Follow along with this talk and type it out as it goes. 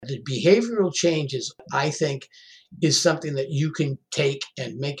the behavioral changes, I think, is something that you can take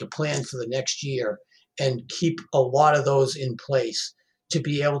and make a plan for the next year and keep a lot of those in place to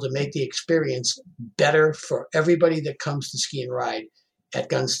be able to make the experience better for everybody that comes to ski and ride at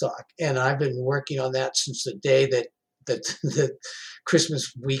Gunstock. And I've been working on that since the day that the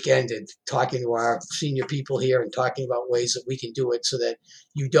Christmas week ended, talking to our senior people here and talking about ways that we can do it so that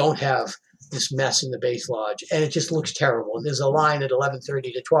you don't have this mess in the base lodge. And it just looks terrible. And there's a line at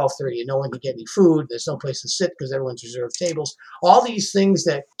 11:30 to 12:30 and no one can get any food. There's no place to sit because everyone's reserved tables. All these things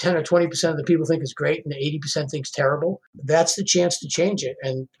that 10 or 20% of the people think is great and 80% thinks terrible, that's the chance to change it.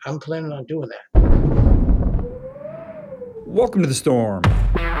 And I'm planning on doing that. Welcome to the Storm.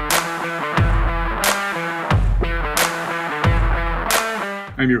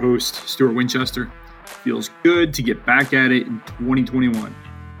 I'm your host, Stuart Winchester. Feels good to get back at it in 2021,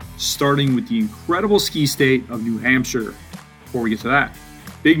 starting with the incredible ski state of New Hampshire. Before we get to that,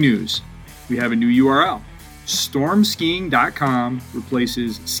 big news. We have a new URL. Stormskiing.com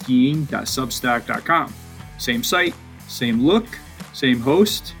replaces skiing.substack.com. Same site, same look, same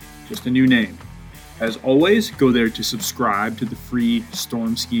host, just a new name. As always, go there to subscribe to the free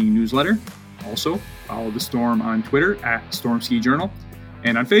Storm Skiing newsletter. Also, follow the Storm on Twitter at Storm Ski Journal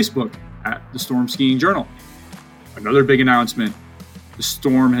and on Facebook at the Storm Skiing Journal. Another big announcement. The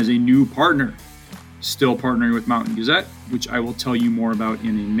Storm has a new partner, still partnering with Mountain Gazette, which I will tell you more about in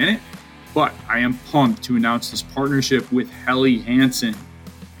a minute. But I am pumped to announce this partnership with Helly Hansen.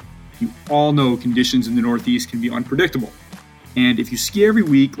 You all know conditions in the Northeast can be unpredictable. And if you ski every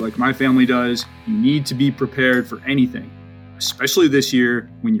week like my family does, you need to be prepared for anything, especially this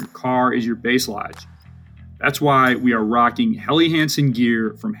year when your car is your base lodge. That's why we are rocking Helly Hansen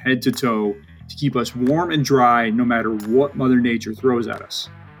gear from head to toe to keep us warm and dry no matter what Mother Nature throws at us.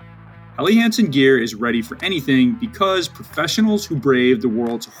 Helly Hansen gear is ready for anything because professionals who brave the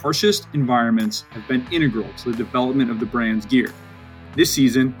world's harshest environments have been integral to the development of the brand's gear. This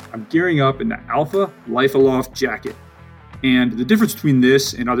season, I'm gearing up in the Alpha Life Aloft jacket. And the difference between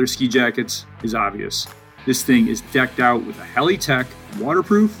this and other ski jackets is obvious. This thing is decked out with a Helly Tech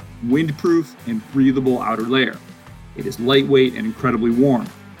waterproof, windproof, and breathable outer layer. It is lightweight and incredibly warm,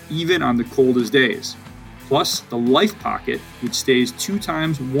 even on the coldest days. Plus, the Life Pocket, which stays 2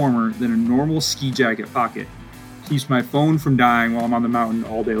 times warmer than a normal ski jacket pocket, keeps my phone from dying while I'm on the mountain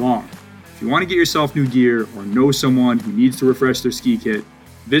all day long. If you want to get yourself new gear or know someone who needs to refresh their ski kit,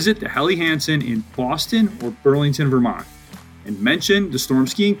 visit the Helly Hansen in Boston or Burlington, Vermont, and mention the Storm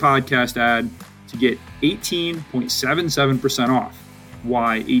Skiing Podcast ad to get 18.77% off.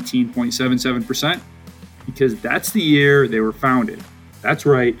 Why 18.77%? Because that's the year they were founded. That's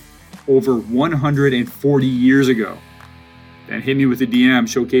right, over 140 years ago. Then hit me with a DM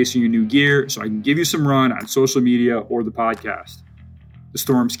showcasing your new gear so I can give you some run on social media or the podcast. The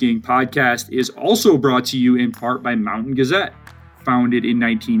Storm Skiing Podcast is also brought to you in part by Mountain Gazette. Founded in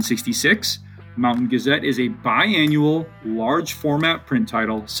 1966, Mountain Gazette is a biannual, large format print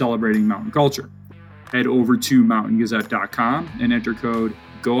title celebrating mountain culture. Head over to mountaingazette.com and enter code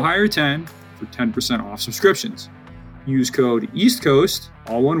GOHIRE10 for 10% off subscriptions. Use code EASTCOAST,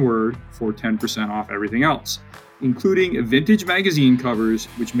 all one word, for 10% off everything else, including vintage magazine covers,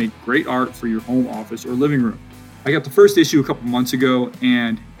 which make great art for your home office or living room. I got the first issue a couple months ago,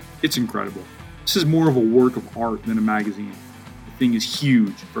 and it's incredible. This is more of a work of art than a magazine. The thing is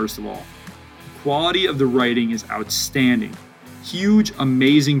huge, first of all. The quality of the writing is outstanding. Huge,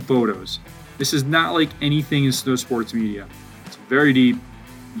 amazing photos. This is not like anything in snow sports media. It's very deep,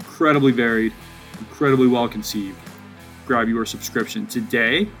 incredibly varied, incredibly well conceived. Grab your subscription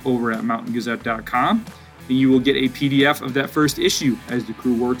today over at mountaingazette.com, and you will get a PDF of that first issue as the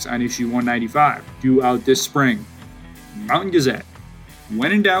crew works on issue 195, due out this spring. Mountain Gazette.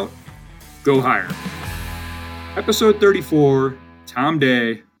 When in doubt, go higher. Episode 34, Tom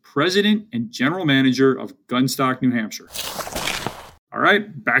Day, President and General Manager of Gunstock, New Hampshire. All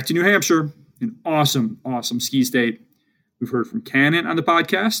right, back to New Hampshire. An awesome, awesome ski state. We've heard from Cannon on the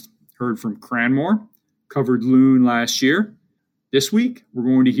podcast, heard from Cranmore, covered Loon last year. This week, we're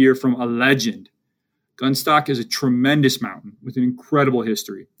going to hear from a legend. Gunstock is a tremendous mountain with an incredible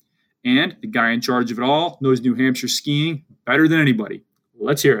history. And the guy in charge of it all knows New Hampshire skiing better than anybody.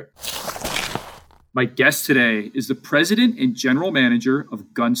 Let's hear it. My guest today is the President and General Manager of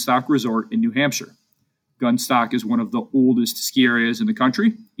Gunstock Resort in New Hampshire. Gunstock is one of the oldest ski areas in the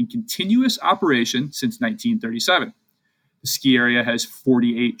country in continuous operation since 1937. The ski area has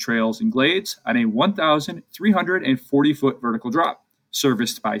 48 trails and glades on a 1,340-foot vertical drop,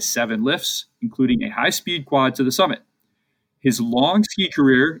 serviced by 7 lifts, including a high-speed quad to the summit. His long ski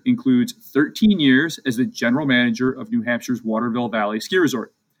career includes 13 years as the general manager of New Hampshire's Waterville Valley Ski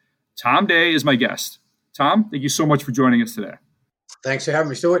Resort, Tom Day is my guest. Tom, thank you so much for joining us today. Thanks for having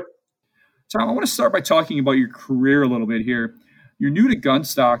me, Stuart. Tom, I want to start by talking about your career a little bit here. You're new to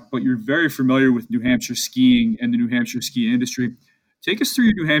Gunstock, but you're very familiar with New Hampshire skiing and the New Hampshire ski industry. Take us through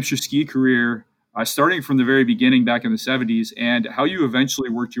your New Hampshire ski career, starting from the very beginning back in the 70s, and how you eventually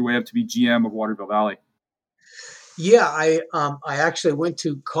worked your way up to be GM of Waterville Valley. Yeah, I actually went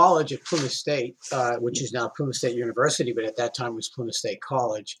to college at Plymouth State, which is now Plymouth State University, but at that time was Plymouth State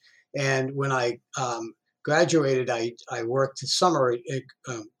College. And when I graduated, I worked summer at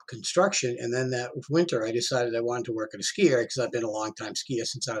construction, and then that winter I decided I wanted to work at a skier because I've been a long time skier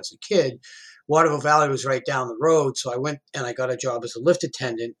since I was a kid. Waterville Valley was right down the road, so I went and I got a job as a lift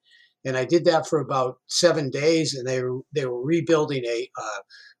attendant, and I did that for about 7 days, and they were rebuilding a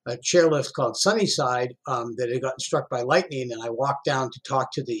chairlift called Sunnyside that had gotten struck by lightning, and I walked down to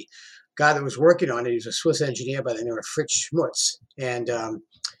talk to the guy that was working on it. He was a Swiss engineer by the name of Fritz Schmutz, and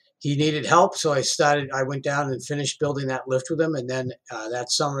he needed help, so I went down and finished building that lift with him, and then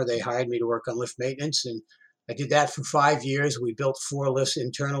that summer they hired me to work on lift maintenance, and I did that for 5 years. We built 4 lifts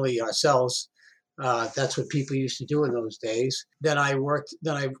internally ourselves. That's what people used to do in those days. Then I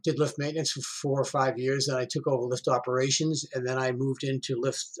did lift maintenance for 4 or 5 years. Then I took over lift operations, and then I moved into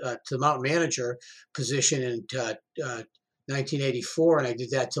to the mountain manager position in 1984, and I did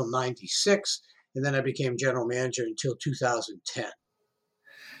that till 96. And then I became general manager until 2010.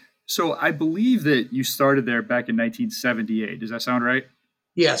 So I believe that you started there back in 1978. Does that sound right?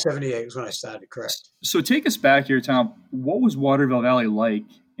 Yeah, 78 was when I started, correct. So take us back here, Tom. What was Waterville Valley like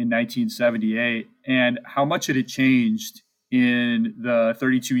in 1978, and how much had it changed in the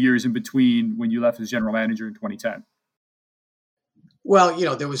 32 years in between when you left as general manager in 2010? Well,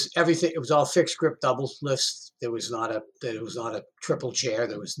 there was everything. It was all fixed grip double lifts. There was not a triple chair.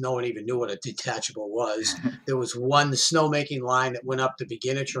 No one even knew what a detachable was. There was one snowmaking line that went up the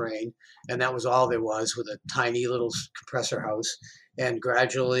beginner terrain, and that was all there was, with a tiny little compressor house. And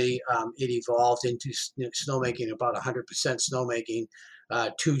gradually, it evolved into snowmaking, about 100% snowmaking.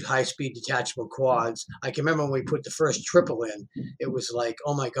 2 high-speed detachable quads. I can remember when we put the first triple in, it was like,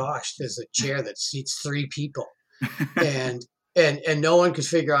 oh my gosh, there's a chair that seats 3 people. And no one could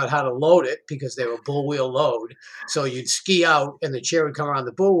figure out how to load it because they were bull wheel load. So you'd ski out and the chair would come around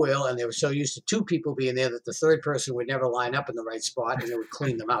the bull wheel, and they were so used to 2 people being there that the third person would never line up in the right spot, and they would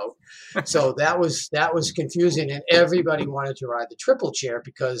clean them out. So that was confusing, and everybody wanted to ride the triple chair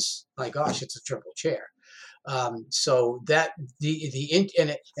because, my gosh, it's a triple chair. So that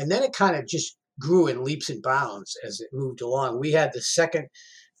and then it kind of just grew in leaps and bounds as it moved along. We had the second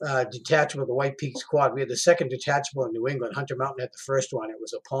detachable, the White Peaks quad. We had the second detachable in New England. Hunter Mountain had the first one. It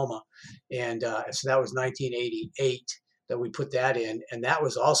was a Poma, and so that was 1988 that we put that in, and that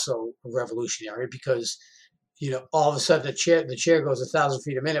was also revolutionary because all of a sudden the chair goes 1,000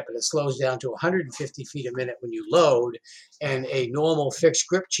 feet a minute, but it slows down to 150 feet a minute when you load, and a normal fixed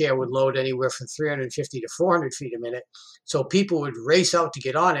grip chair would load anywhere from 350 to 400 feet a minute. So people would race out to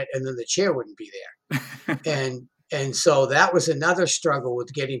get on it, and then the chair wouldn't be there. And so that was another struggle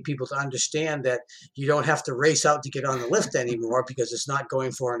with getting people to understand that you don't have to race out to get on the lift anymore because it's not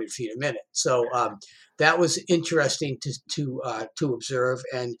going 400 feet a minute. So that was interesting to observe,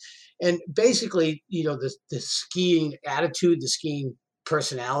 and basically, the skiing attitude, the skiing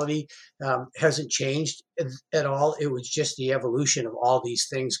personality hasn't changed at all. It was just the evolution of all these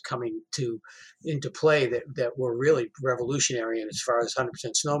things coming into play that were really revolutionary. And as far as 100%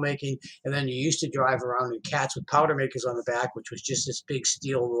 snowmaking, and then you used to drive around in cats with powder makers on the back, which was just this big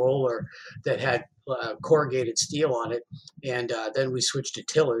steel roller that had corrugated steel on it. And then we switched to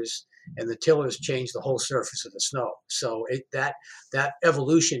tillers, and the tillers changed the whole surface of the snow. So that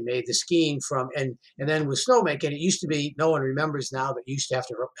evolution made the skiing and then with snowmaking, it used to be, no one remembers now, that you used to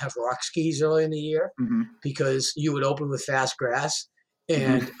have rock skis early in the year, mm-hmm. because you would open with fast grass,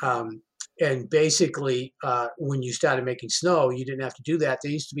 and mm-hmm. And basically, when you started making snow, you didn't have to do that.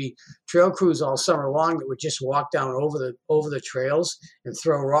 There used to be trail crews all summer long that would just walk down over the trails and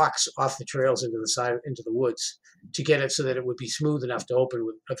throw rocks off the trails into the woods to get it so that it would be smooth enough to open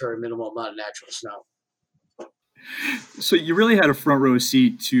with a very minimal amount of natural snow. So you really had a front row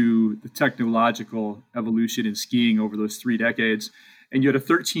seat to the technological evolution in skiing over those 3 decades, and you had a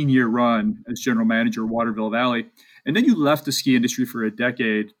 13-year run as general manager of Waterville Valley. And then you left the ski industry for a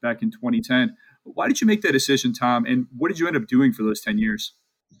decade back in 2010. Why did you make that decision, Tom? And what did you end up doing for those 10 years?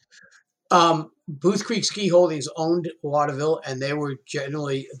 Booth Creek Ski Holdings owned Waterville, and they were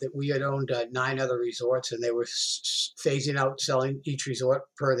we had owned 9 other resorts, and they were phasing out selling each resort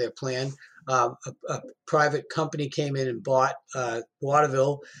per their plan. A private company came in and bought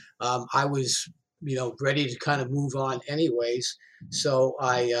Waterville. I was ready to kind of move on anyways. So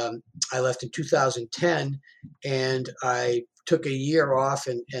I I left in 2010, and I took a year off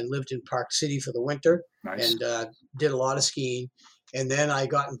and lived in Park City for the winter, Nice. and did a lot of skiing. And then I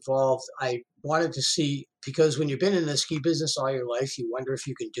got involved. I wanted to see, because when you've been in the ski business all your life, you wonder if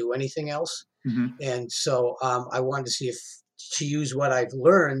you can do anything else. Hmm. And so I wanted to see if to use what I've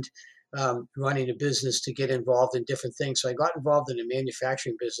learned running a business to get involved in different things. So I got involved in a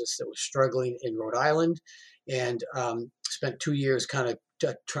manufacturing business that was struggling in Rhode Island, and spent 2 years kind of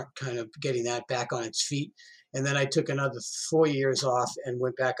getting that back on its feet. And then I took another 4 years off and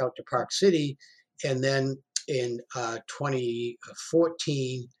went back out to Park City. And then in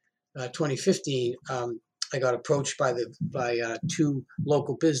 2014, 2015, I got approached by two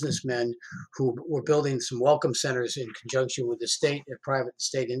local businessmen who were building some welcome centers in conjunction with the state and private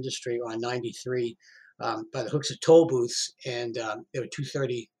state industry on 93 by the Hooks Toll booths, and there were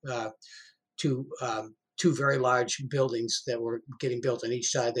 2 very large buildings that were getting built on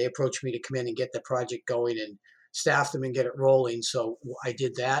each side. They approached me to come in and get the project going and staff them and get it rolling. So I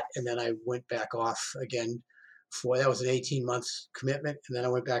did that, and then I went back off again. For that was an 18-month commitment, and then I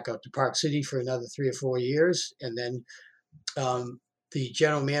went back out to Park City for another 3 or 4 years, and then um, the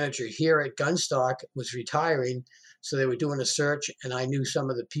general manager here at Gunstock was retiring, so they were doing a search, and I knew some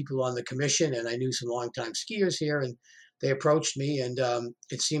of the people on the commission, and I knew some longtime skiers here, and they approached me, and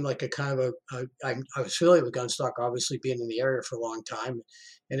it seemed like a kind of I was familiar with Gunstock, obviously being in the area for a long time,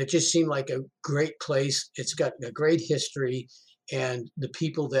 and it just seemed like a great place. It's got a great history, and the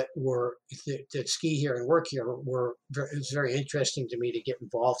people that ski here and work here it was very interesting to me to get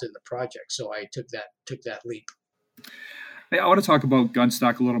involved in the project. So I took that leap. Hey, I want to talk about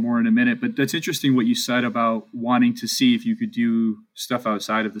Gunstock a little more in a minute, but that's interesting what you said about wanting to see if you could do stuff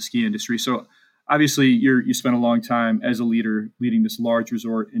outside of the ski industry. So obviously you spent a long time as a leader leading this large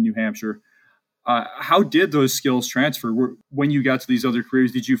resort in New Hampshire. How did those skills transfer? When you got to these other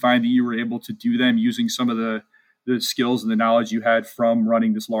careers, did you find that you were able to do them using some of the skills and the knowledge you had from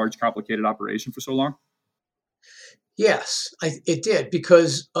running this large, complicated operation for so long? Yes, it did,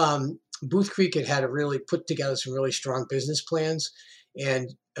 because Booth Creek had really put together some really strong business plans, and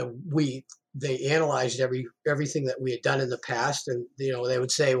they analyzed everything that we had done in the past, and they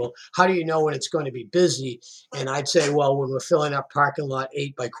would say, well, how do you know when it's going to be busy? And I'd say, well, when we're filling up parking lot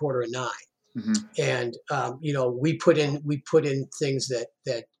 8 by quarter of 9. Mm-hmm. And we put in things that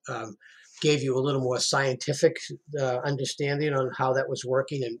gave you a little more scientific understanding on how that was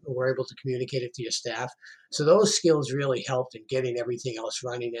working, and were able to communicate it to your staff. So those skills really helped in getting everything else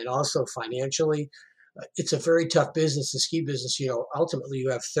running, and also financially. It's a very tough business, the ski business. Ultimately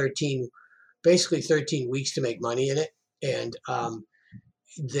you have basically 13 weeks to make money in it, and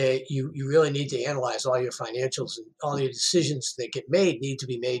you really need to analyze all your financials, and all your decisions that get made need to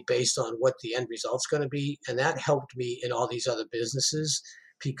be made based on what the end result's going to be. And that helped me in all these other businesses,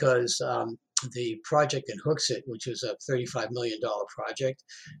 because the project in Hooksett, which was a $35 million project,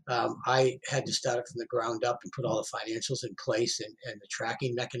 I had to start it from the ground up and put all the financials in place, and the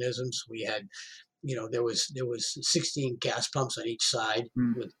tracking mechanisms. We had, there was 16 gas pumps on each side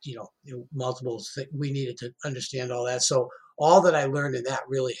with multiple. We needed to understand all that. So all that I learned in that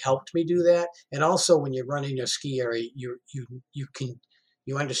really helped me do that. And also, when you're running a ski area, you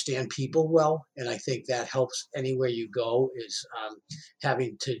understand people well, and I think that helps anywhere you go. Is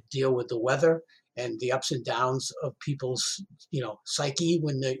having to deal with the weather and the ups and downs of people's psyche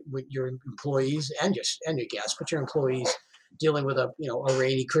when your employees and your guests, but your employees dealing with a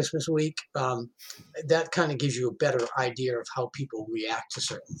rainy Christmas week. That kind of gives you a better idea of how people react to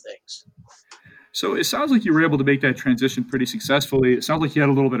certain things. So it sounds like you were able to make that transition pretty successfully. It sounds like you had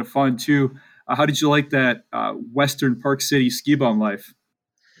a little bit of fun too. How did you like that Western Park City ski bum life?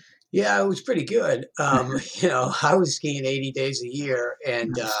 Yeah, it was pretty good. I was skiing 80 days a year,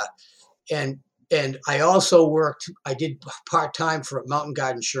 and Nice. and I also worked. I did part time for Mountain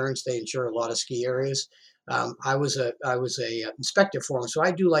Guard Insurance. They insure a lot of ski areas. I was a inspector for them, so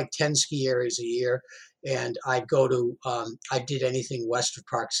I do like 10 ski areas a year, and I'd go to. I did anything west of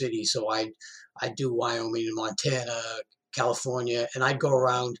Park City, so I'd do Wyoming and Montana, California, and I'd go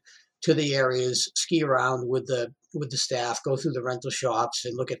around to the areas, ski around with the staff, go through the rental shops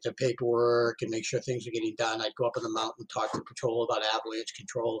and look at their paperwork and make sure things are getting done. I'd go up on the mountain, talk to patrol about avalanche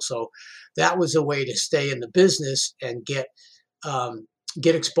control. So that was a way to stay in the business and get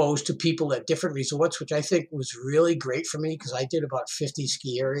exposed to people at different resorts, which I think was really great for me, because I did about 50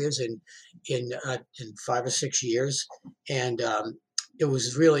 ski areas in 5 or 6 years, and it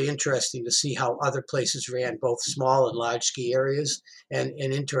was really interesting to see how other places ran both small and large ski areas, and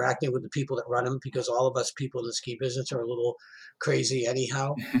interacting with the people that run them, because all of us people in the ski business are a little crazy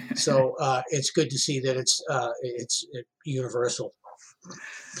anyhow. So it's good to see that it's universal.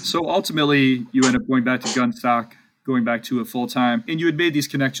 So ultimately, you end up going back to Gunstock, going back to it full time, and you had made these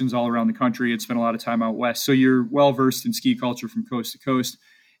connections all around the country. Had spent a lot of time out west, so you're well versed in ski culture from coast to coast.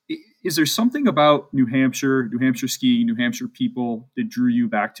 Is there something about New Hampshire skiing, New Hampshire people that drew you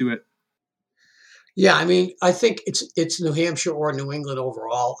back to it? Yeah, I mean, I think it's New Hampshire or New England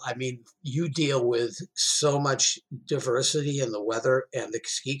overall. I mean, you deal with so much diversity in the weather and the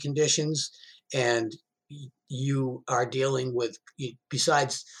ski conditions, and you are dealing with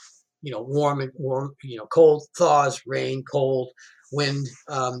besides warm and warm, cold thaws, rain, cold, wind.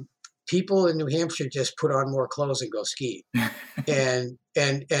 People in New Hampshire just put on more clothes and go ski, and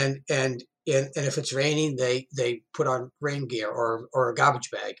if it's raining, they put on rain gear or a garbage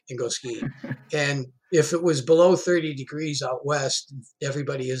bag and go skiing. And if it was below 30 degrees out west,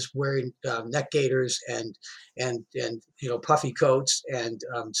 everybody is wearing neck gaiters and puffy coats, and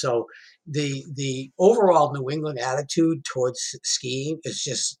so the overall New England attitude towards skiing is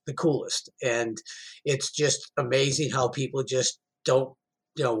just the coolest, and it's just amazing how people just don't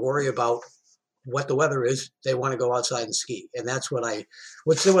worry about what the weather is. They want to go outside and ski, and that's what I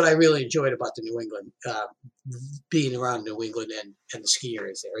really enjoyed about the New England, being around New England and the ski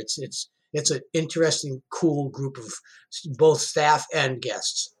areas there. It's an interesting, cool group of both staff and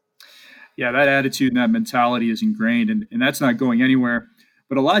guests. Yeah, that attitude and that mentality is ingrained, and that's not going anywhere.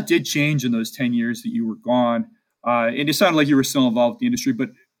 But a lot did change in those 10 years that you were gone. And it sounded like you were still involved with the industry, but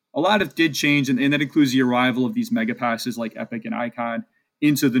a lot of did change, and that includes the arrival of these mega passes like Epic and Icon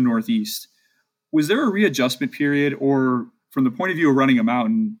into the Northeast. Was there a readjustment period, or from the point of view of running a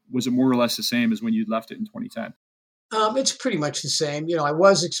mountain, was it more or less the same as when you left it in 2010? It's pretty much the same. I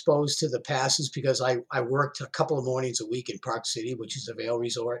was exposed to the passes because I worked a couple of mornings a week in Park City, which is a Vail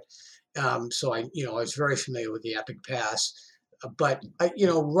resort. So I was very familiar with the Epic Pass. But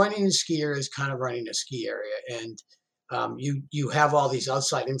running a skier is kind of running a ski area, and you have all these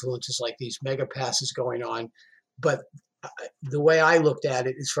outside influences like these mega passes going on. But the way I looked at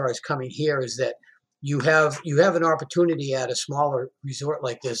it, as far as coming here, is that you have an opportunity at a smaller resort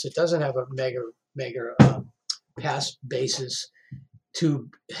like this. It doesn't have a mega pass basis to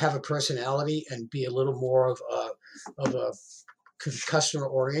have a personality and be a little more of a customer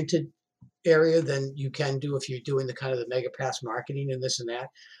oriented area than you can do if you're doing the kind of the mega pass marketing and this and that.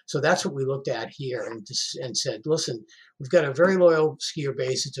 So that's what we looked at here and said, listen, we've got a very loyal skier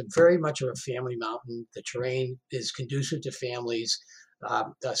base. It's a very much of a family mountain. The terrain is conducive to families.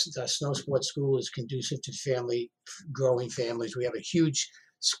 The snow sports school is conducive to growing families. We have a huge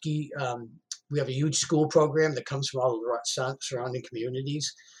ski. We have a huge school program that comes from all the surrounding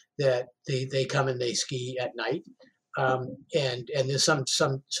communities that they come and they ski at night. And there's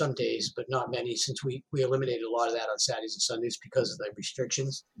some days, but not many, since we eliminated a lot of that on Saturdays and Sundays because of the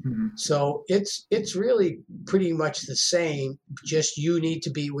restrictions. Mm-hmm. So it's really pretty much the same. Just you need to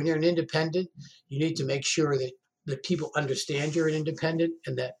be, when you're an independent, you need to make sure that people understand you're an independent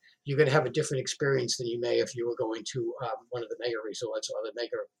and that you're going to have a different experience than you may if you were going to one of the mega resorts or the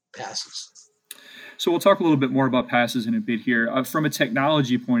mega passes. So we'll talk a little bit more about passes in a bit here. From a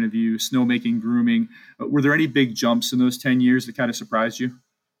technology point of view, snowmaking, grooming, were there any big jumps in those 10 years that kind of surprised you?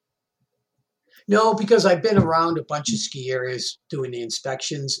 No, because I've been around a bunch of ski areas doing the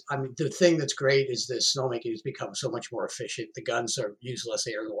inspections. I mean, the thing that's great is the snowmaking has become so much more efficient. The guns use less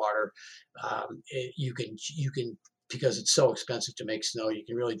air and water. You can because it's so expensive to make snow. You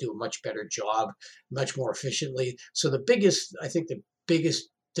can really do a much better job, much more efficiently. So I think the biggest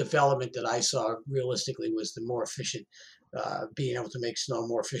development that I saw realistically was the more efficient, being able to make snow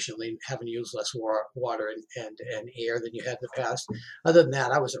more efficiently, having to use less water and air than you had in the past. Other than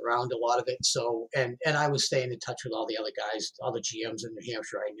that, I was around a lot of it. So, and I was staying in touch with all the other guys, all the GMs in New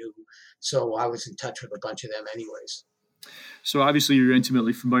Hampshire I knew. So I was in touch with a bunch of them anyways. So obviously you're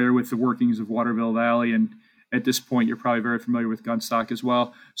intimately familiar with the workings of Waterville Valley, and at this point you're probably very familiar with Gunstock as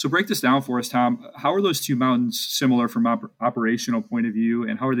well. So break this down for us, Tom. How are those two mountains similar from operational point of view,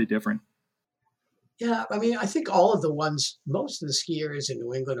 and how are they different? Yeah, I mean, I think all of the ones, most of the ski areas in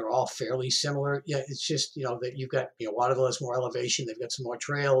New England are all fairly similar. Yeah, it's just that you've got Waterville has more elevation, they've got some more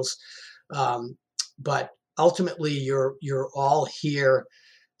trails, but ultimately you're all here.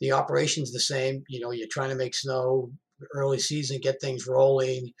 The operation's the same. You're trying to make snow early season, get things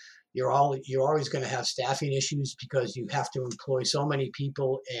rolling. You're always going to have staffing issues because you have to employ so many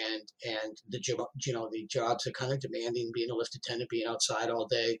people, and the jobs are kind of demanding. Being a lift attendant, being outside all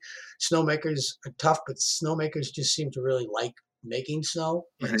day, snowmakers are tough, but snowmakers just seem to really like making snow,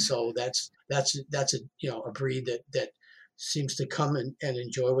 and Right. so that's a breed that seems to come and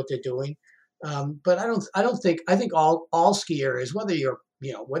enjoy what they're doing. But I think all ski areas, whether you're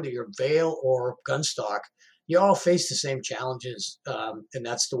Vail or Gunstock, you all face the same challenges, and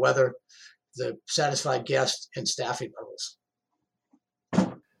that's the weather, the satisfied guest, and staffing levels.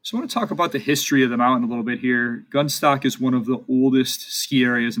 So I want to talk about the history of the mountain a little bit here. Gunstock is one of the oldest ski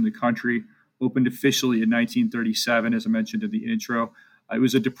areas in the country, opened officially in 1937, as I mentioned in the intro. It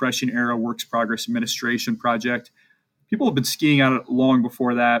was a Depression-era Works Progress Administration project. People have been skiing on it long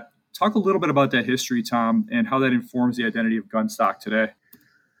before that. Talk a little bit about that history, Tom, and how that informs the identity of Gunstock today.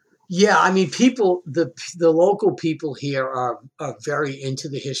 Yeah, I mean, the local people here are very into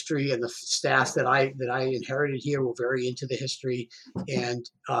the history, and the staff that I inherited here were very into the history. And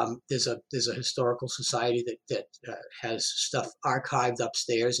there's a historical society that has stuff archived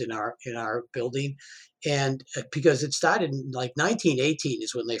upstairs in our building, and because it started in like 1918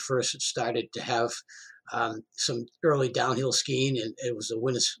 is when they first started to have some early downhill skiing, and it was the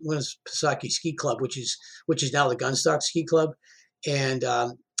Winnipesaukee Ski Club, which is now the Gunstock Ski Club, and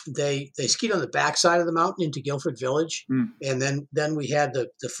they skied on the backside of the mountain into Guilford Village, and then we had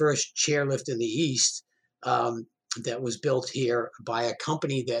the first chairlift in the east that was built here by a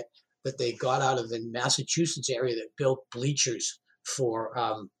company that they got out of the Massachusetts area that built bleachers for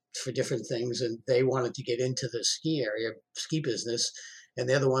different things, and they wanted to get into the ski business, and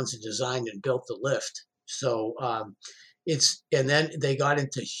they're the ones who designed and built the lift. So and then they got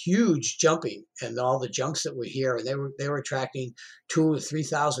into huge jumping and all the junks that were here, and they were attracting 2,000 or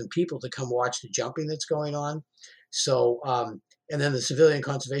 3,000 people to come watch the jumping that's going on. So and then the Civilian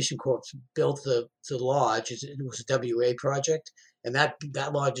Conservation Corps built the lodge. It was a WA project, and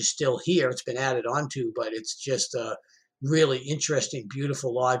that lodge is still here. It's been added onto, but it's just a really interesting,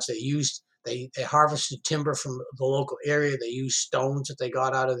 beautiful lodge. They harvested timber from the local area. They used stones that they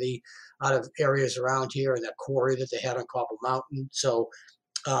got out of areas around here, and that quarry that they had on Cobble Mountain. So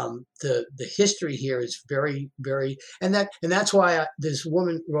the history here is very, very, and that's why this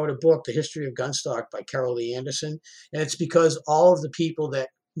woman wrote a book, The History of Gunstock by Carol Lee Anderson, and it's because all of the people that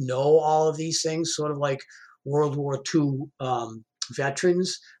know all of these things, sort of like World War II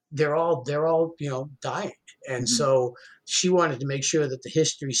veterans, they're all dying, and so she wanted to make sure that the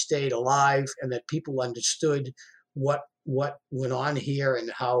history stayed alive and that people understood what went on here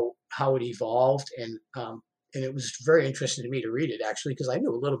and how it evolved, and it was very interesting to me to read it, actually, because I knew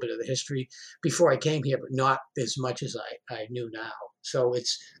a little bit of the history before I came here, but not as much as I knew now. So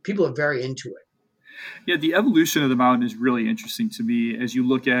people are very into it. Yeah, the evolution of the mountain is really interesting to me as you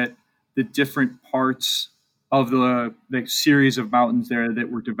look at the different parts of the series of mountains there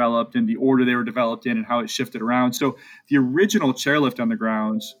that were developed and the order they were developed in and how it shifted around. So the original chairlift on the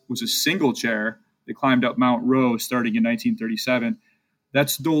grounds was a single chair that climbed up Mount Rowe starting in 1937.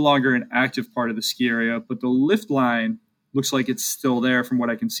 That's no longer an active part of the ski area, but the lift line looks like it's still there from what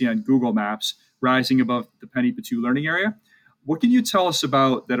I can see on Google Maps, rising above the Penny Patu learning area. What can you tell us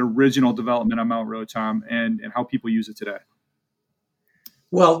about that original development on Mount Rowe, Tom, and how people use it today?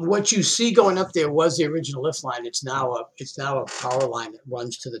 Well, what you see going up there was the original lift line. It's now a power line that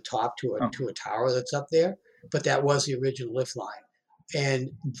runs to the top to a tower that's up there. But that was the original lift line.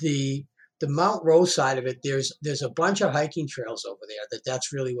 And the Mount Rose side of it, there's a bunch of hiking trails over there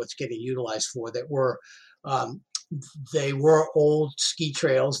that's really what's getting utilized for. They were old ski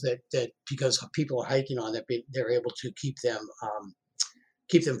trails that because people are hiking on it, they're able to keep them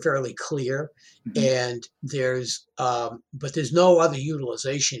fairly clear. And but there's no other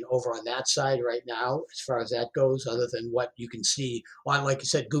utilization over on that side right now as far as that goes, other than what you can see on, like you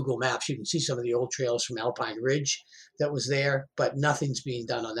said, Google Maps. You can see some of the old trails from Alpine Ridge that was there, but nothing's being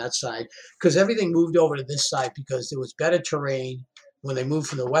done on that side because everything moved over to this side because there was better terrain when they moved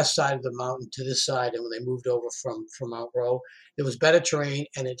from the west side of the mountain to this side, and when they moved over from Mount Rowe, there was better terrain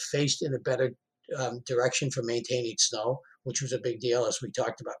and it faced in a better direction for maintaining snow, which was a big deal, as we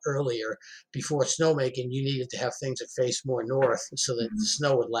talked about earlier. Before snowmaking, you needed to have things that faced more north so that the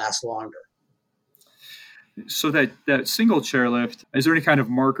snow would last longer. So that single chairlift, is there any kind of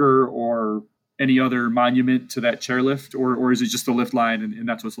marker or any other monument to that chairlift, or is it just the lift line and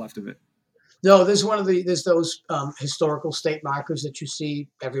that's what's left of it? No, there's those historical state markers that you see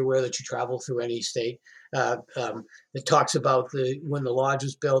everywhere that you travel through any state. It talks about when the lodge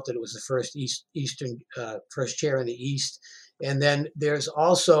was built, that it was the first first chair in the east, and then there's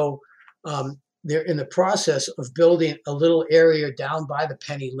also they're in the process of building a little area down by the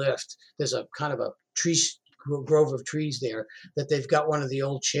Penny Lift. There's a kind of a grove of trees there that they've got one of the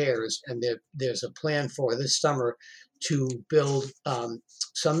old chairs, and there's a plan for this summer to build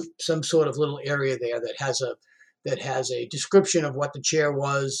some sort of little area there that has a description of what the chair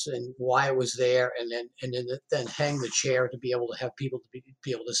was and why it was there, and then hang the chair to be able to have people to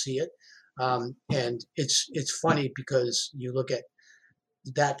be able to see it. And it's funny because you look at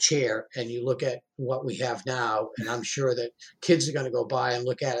that chair and you look at what we have now, and I'm sure that kids are going to go by and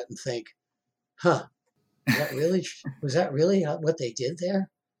look at it and think, huh, was that really what they did there?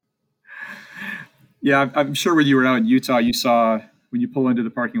 Yeah, I'm sure when you were out in Utah, you saw when you pull into the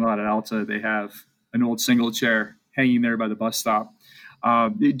parking lot at Alta, they have an old single chair hanging there by the bus stop.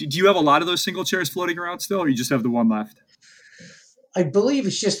 Do you have a lot of those single chairs floating around still, or you just have the one left? I believe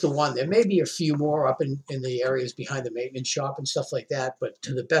it's just the one. There may be a few more up in the areas behind the maintenance shop and stuff like that, but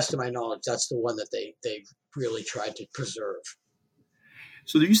to the best of my knowledge, that's the one that they've really tried to preserve.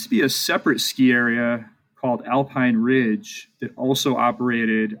 So there used to be a separate ski area called Alpine Ridge that also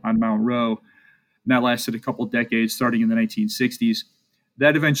operated on Mount Rowe. And that lasted a couple decades, starting in the 1960s.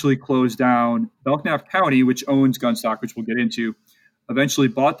 That eventually closed down. Belknap County, which owns Gunstock, which we'll get into, eventually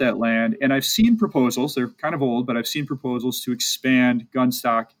bought that land. And I've seen proposals, they're kind of old, but I've seen proposals to expand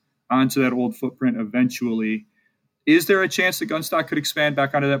Gunstock onto that old footprint eventually. Is there a chance that Gunstock could expand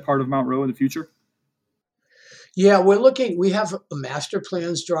back onto that part of Mount Rowe in the future? Yeah, we're looking. We have master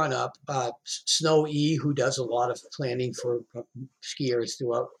plans drawn up. Snow E, who does a lot of planning for skiers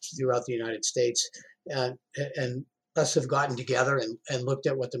throughout the United States, and us have gotten together and looked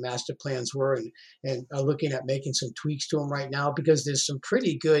at what the master plans were, and are looking at making some tweaks to them right now because there's some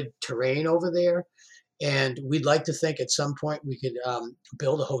pretty good terrain over there. And we'd like to think at some point we could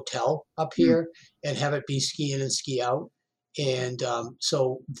build a hotel up here and have it be ski in and ski out. And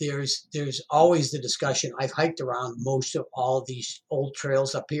so there's always the discussion. I've hiked around most of all these old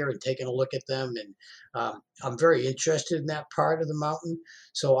trails up here and taken a look at them, and I'm very interested in that part of the mountain.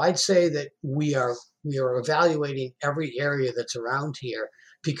 So I'd say that we are evaluating every area that's around here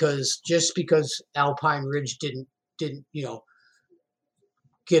because just because Alpine Ridge didn't get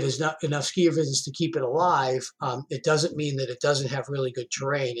enough skier visits to keep it alive, it doesn't mean that it doesn't have really good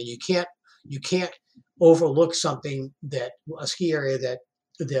terrain. And you can't overlook something that a ski area that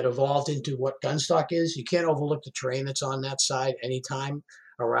evolved into what Gunstock is. You can't overlook the terrain that's on that side anytime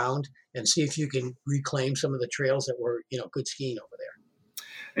around, and see if you can reclaim some of the trails that were good skiing over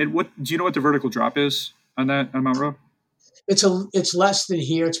there. And what do you know what the vertical drop is on that on Mount Rowe? It's less than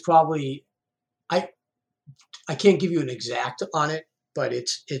here. It's probably I I can't give you an exact on it, but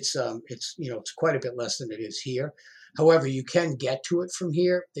it's quite a bit less than it is here. However, you can get to it from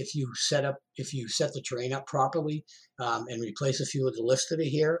here if you set the terrain up properly, and replace a few of the lifts that are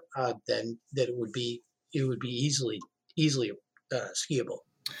here. Then that it would be easily skiable.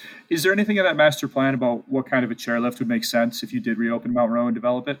 Is there anything in that master plan about what kind of a chairlift would make sense if you did reopen Mount Rowe and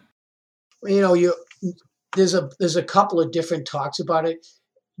develop it? You there's a couple of different talks about it.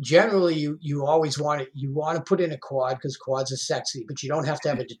 Generally, you always want to put in a quad because quads are sexy, but you don't have to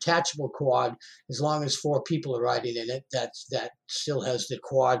have a detachable quad as long as four people are riding in it. That still has the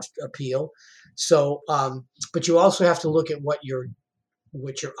quad appeal. So, but you also have to look at what your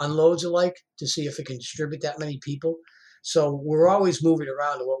unloads are like to see if it can distribute that many people. So we're always moving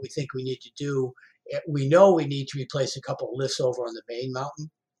around to what we think we need to do. We know we need to replace a couple of lifts over on the main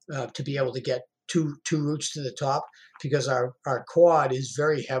mountain to be able to get two routes to the top because our quad is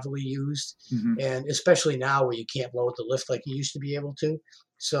very heavily used, Mm-hmm. and especially now where you can't load the lift like you used to be able to.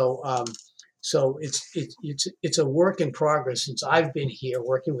 So so it's a work in progress since I've been here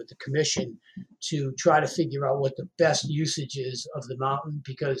working with the commission to try to figure out what the best usage is of the mountain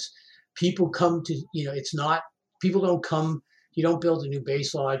because people come to it's not people don't come. You don't build a new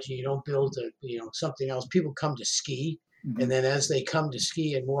base lodge. You don't build something else. People come to ski, Mm-hmm. and then as they come to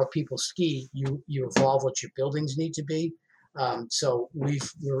ski and more people ski, you evolve what your buildings need to be. So we're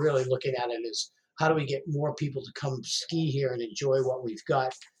really looking at it as how do we get more people to come ski here and enjoy what we've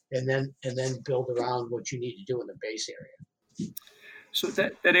got, and then build around what you need to do in the base area. So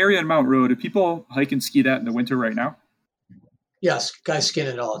that area in Mount Rowe, do people hike and ski that in the winter right now? Yes, guys skin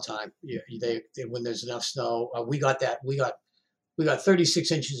it all the time. Yeah, they when there's enough snow. We got that. We got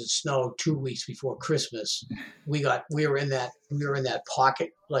 36 inches of snow 2 weeks before Christmas. We were in that pocket,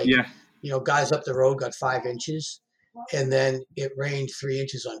 like Yeah. guys up the road got 5 inches, and then it rained 3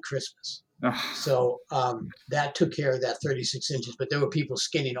 inches on Christmas. Ugh. So that took care of that 36 inches. But there were people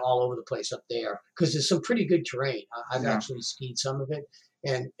skinning all over the place up there because there's some pretty good terrain. I've Yeah. actually skied some of it,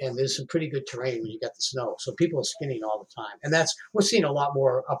 and there's some pretty good terrain when you got the snow. So people are skinning all the time, and we're seeing a lot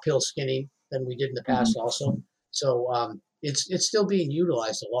more uphill skinning than we did in the past, Mm-hmm. also. So it's still being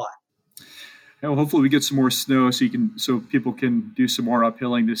utilized a lot. Yeah, well, hopefully we get some more snow so people can do some more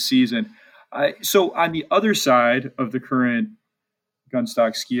uphilling this season. So on the other side of the current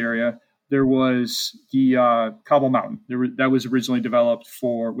Gunstock ski area, there was the Cobble Mountain. That was originally developed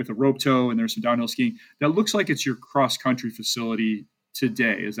with a rope tow, and there's some downhill skiing. That looks like it's your cross country facility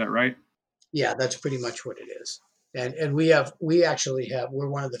today. Is that right? Yeah, that's pretty much what it is. And we actually have, we're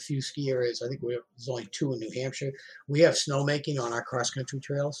one of the few ski areas. I think there's only two in New Hampshire. We have snowmaking on our cross country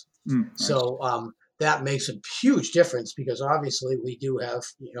trails. Nice. So that makes a huge difference because obviously we do have,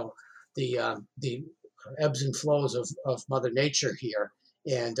 the ebbs and flows of Mother Nature here.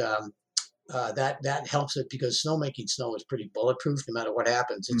 And that helps it because snowmaking snow is pretty bulletproof. No matter what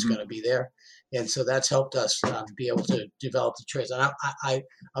happens, it's Hmm. going to be there, and so that's helped us be able to develop the trails. And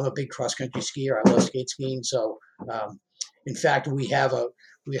I'm a big cross country skier. I love skate skiing. So, um, in fact, we had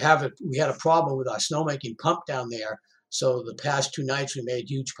a problem with our snowmaking pump down there. So the past 2 nights we made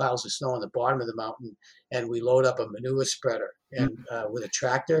huge piles of snow on the bottom of the mountain, and we load up a manure spreader and with a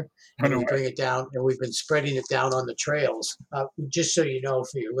tractor, Run and we away. bring it down, and we've been spreading it down on the trails. Just so you know,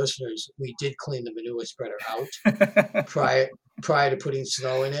 for your listeners, we did clean the manure spreader out prior prior to putting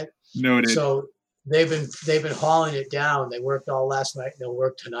snow in it. Noted. So they've been hauling it down. They worked all last night. They'll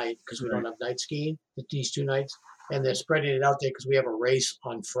work tonight because we Right. don't have night skiing these 2 nights, and they're spreading it out there because we have a race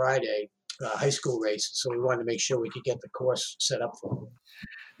on Friday, high school race. So we wanted to make sure we could get the course set up for them.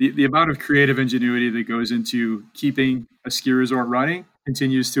 The amount of creative ingenuity that goes into keeping a ski resort running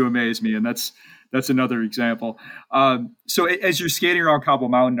continues to amaze me, and that's another example. So as you're skating around Cobble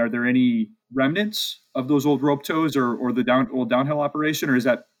Mountain, are there any remnants of those old rope tows or the old downhill operation, or has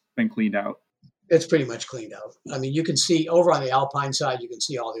that been cleaned out? It's pretty much cleaned out. I mean, you can see over on the Alpine side, you can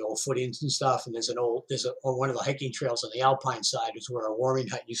see all the old footings and stuff. And on one of the hiking trails on the Alpine side is where a warming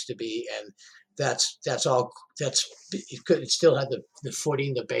hut used to be, and that's all. It still had the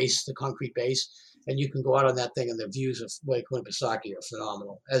footing, the base, the concrete base, and you can go out on that thing, and the views of Lake Winnipesaukee are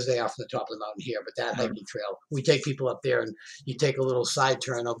phenomenal, as they are from the top of the mountain here. But that Right. hiking trail, we take people up there, and you take a little side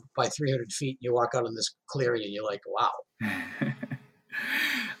turn up by 300 feet, and you walk out on this clearing, and you're like, wow.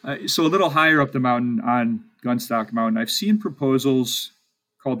 So a little higher up the mountain on Gunstock Mountain, I've seen proposals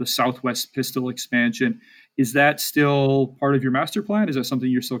called the Southwest Pistol expansion. Is that still part of your master plan? Is that something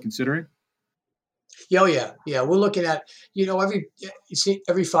you're still considering? Yeah, oh yeah, yeah. We're looking at,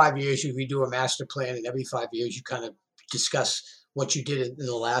 every 5 years you redo a master plan, and every 5 years you kind of discuss what you did in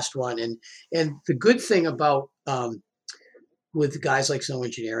the last one. And the good thing about with guys like snow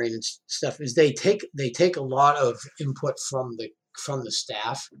engineering and stuff is they take a lot of input from the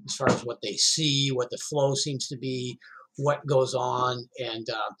staff as far as what they see, what the flow seems to be, what goes on, and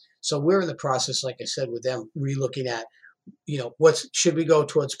so we're in the process, like I said, with them relooking at, what's should we go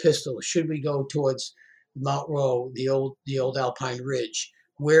towards Pistol? Should we go towards Mount Rowe, the old Alpine Ridge?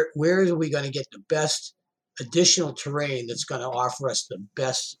 Where are we going to get the best additional terrain that's going to offer us the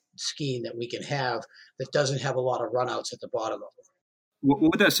best skiing that we can have that doesn't have a lot of runouts at the bottom of it? What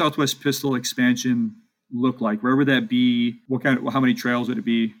would that Southwest Pistol expansion look like? Where would that be? How many trails would it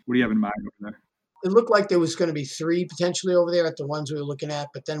be? What do you have in mind over there? It looked like there was going to be three potentially over there at the ones we were looking at,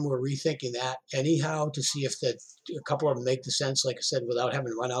 but then we're rethinking that anyhow to see if a couple of them make the sense, like I said, without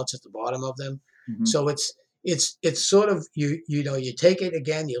having runouts at the bottom of them. Hmm. So it's sort of you take it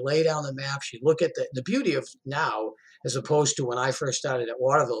again, you lay down the maps, you look at the beauty of now as opposed to when I first started at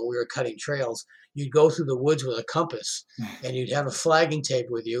Waterville and we were cutting trails. You'd go through the woods with a compass, and you'd have a flagging tape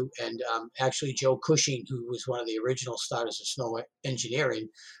with you. And actually, Joe Cushing, who was one of the original starters of snow engineering,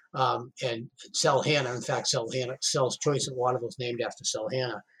 and Sel Hanna, in fact, Sel's Choice at Waterville is named after Sel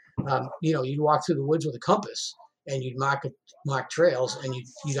Hanna. You'd walk through the woods with a compass, and you'd mark trails, and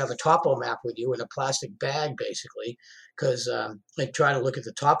you'd have a topo map with you in a plastic bag, basically, because they try to look at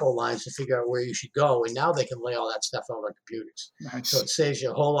the topo lines to figure out where you should go. And now they can lay all that stuff out on computers, so Nice. it saves you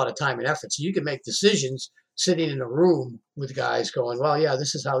a whole lot of time and effort. So you can make decisions sitting in a room with guys going, well, yeah,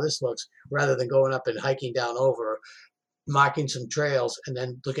 this is how this looks, rather than going up and hiking down over, marking some trails, and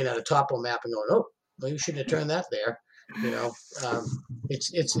then looking at a topo map and going, oh, well, you shouldn't have turned that there. You know, um,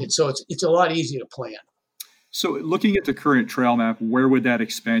 it's a lot easier to plan. So looking at the current trail map, where would that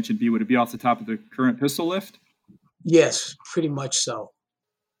expansion be? Would it be off the top of the current pistol lift Yes, pretty much so.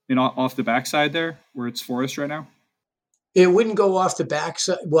 and off the backside there where it's forest right now? It wouldn't go off the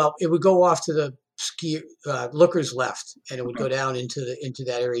backside. Well, it would go off to the ski lookers left, and it would Okay. go down into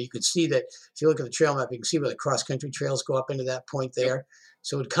that area. You could see that if you look at the trail map, you can see where the cross country trails go up into that point Yep. there.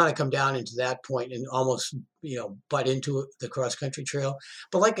 So it would kind of come down into that point and almost butt into the cross country trail.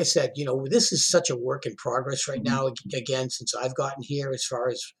 But like I said, this is such a work in progress right Mhm. now. Again, since I've gotten here, as far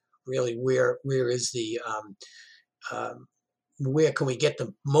as really where is the um, where can we get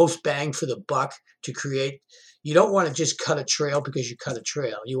the most bang for the buck to create. You don't want to just cut a trail because you cut a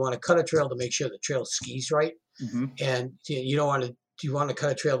trail. You want to cut a trail to make sure the trail skis right. Mhm. And you don't want to. You want to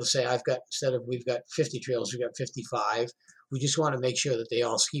cut a trail to say we've got 50 trails, we've got 55. We just want to make sure that they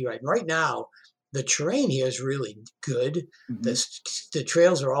all ski right. And right now, the terrain here is really good. Mhm. The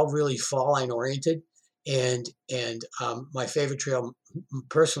trails are all really fall line oriented, And my favorite trail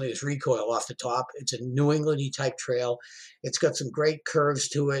personally is Recoil off the top. It's a New Englandy type trail. It's got some great curves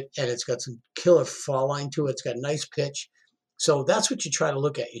to it, and it's got some killer fall line to it. It's got a nice pitch. So that's what you try to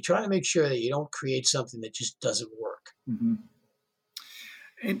look at. You try to make sure that you don't create something that just doesn't work. Mm-hmm.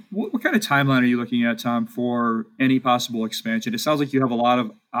 And what kind of timeline are you looking at, Tom, for any possible expansion? It sounds like you have a lot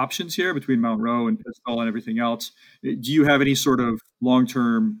of options here between Mount Rowe and Pistol and everything else. Do you have any sort of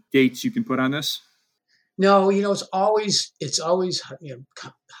long-term dates you can put on this? No, it's always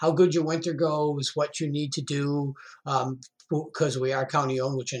how good your winter goes, what you need to do, because we are county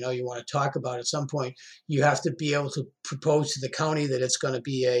owned, which I know you want to talk about at some point. You have to be able to propose to the county that it's going to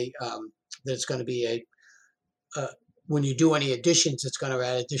be a when you do any additions, it's going to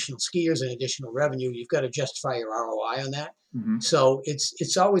add additional skiers and additional revenue. You've got to justify your ROI on that. Mm-hmm. So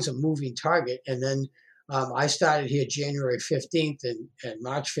it's always a moving target. And then I started here January 15th, and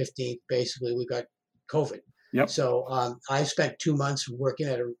March 15th, basically, we got COVID. Yep. So I spent 2 months working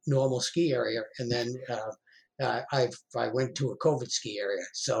at a normal ski area, and then I went to a COVID ski area.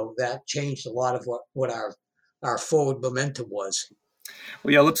 So that changed a lot of what our forward momentum was.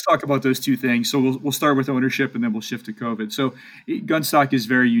 Well, yeah, let's talk about those two things. So we'll start with ownership, and then we'll shift to COVID. So Gunstock is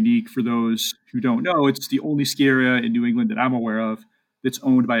very unique for those who don't know. It's the only ski area in New England that I'm aware of that's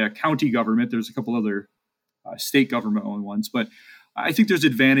owned by a county government. There's a couple other state government-owned ones, but I think there's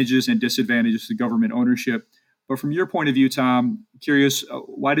advantages and disadvantages to government ownership. But from your point of view, Tom, curious,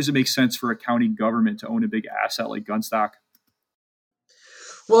 why does it make sense for a county government to own a big asset like Gunstock?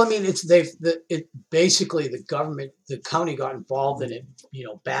 Well, I mean, basically the county got involved in it,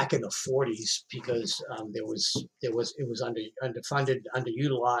 back in the 40s because it was underfunded,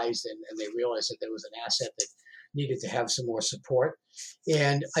 underutilized, and they realized that there was an asset that needed to have some more support.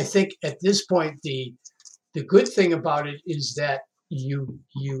 And I think at this point, the good thing about it is that you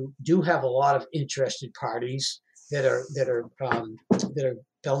do have a lot of interested parties that are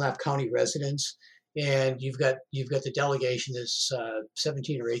Belknap County residents. And you've got the delegation. There's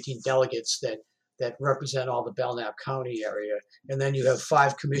 17 or 18 delegates that represent all the Belknap County area, and then you have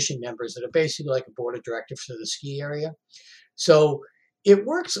 5 commission members that are basically like a board of directors for the ski area. So it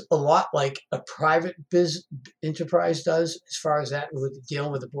works a lot like a private enterprise does, as far as that with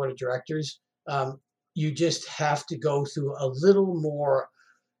dealing with the board of directors. You just have to go through a little more.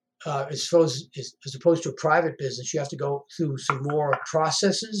 As opposed to a private business, you have to go through some more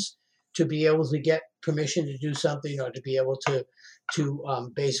processes to be able to get permission to do something, or to be able to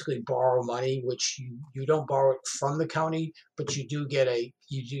basically borrow money, which you don't borrow it from the county, but you do get a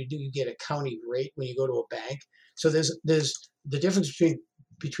county rate when you go to a bank. So there's the difference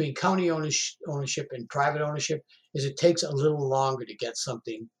between county ownership and private ownership is it takes a little longer to get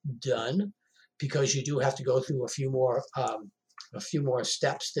something done, because you do have to go through a few more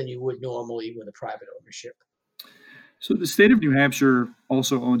steps than you would normally with a private ownership. So the state of New Hampshire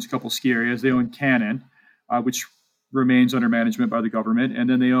also owns a couple ski areas. They own Cannon, which remains under management by the government, and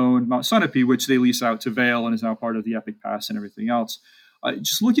then they own Mount Sunapee, which they lease out to Vail and is now part of the Epic Pass and everything else.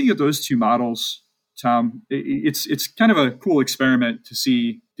 Just looking at those two models, Tom, it's kind of a cool experiment to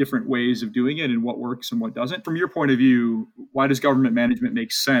see different ways of doing it and what works and what doesn't. From your point of view, why does government management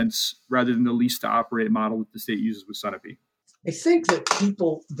make sense rather than the lease to operate model that the state uses with Sunapee? I think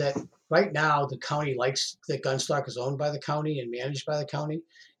that right now the county likes that Gunstock is owned by the county and managed by the county,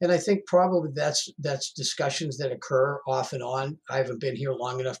 and I think probably that's discussions that occur off and on. I haven't been here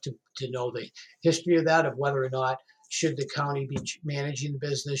long enough to know the history of that, of whether or not should the county be managing the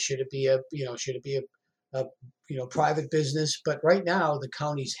business, should it be a private business. But right now the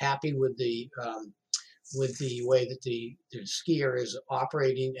county's happy with the way that the skier is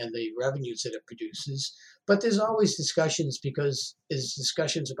operating and the revenues that it produces. But there's always discussions, because there's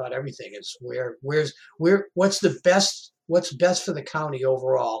discussions about everything. It's what's best for the county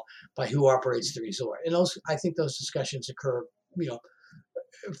overall by who operates the resort. And I think those discussions occur,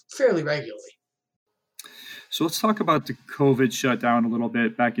 fairly regularly. So let's talk about the COVID shutdown a little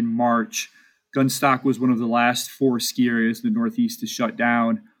bit. Back in March, Gunstock was one of the last 4 ski areas in the Northeast to shut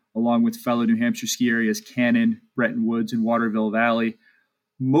down, along with fellow New Hampshire ski areas Cannon, Bretton Woods, and Waterville Valley.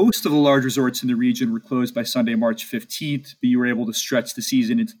 Most of the large resorts in the region were closed by Sunday, March 15th, but you were able to stretch the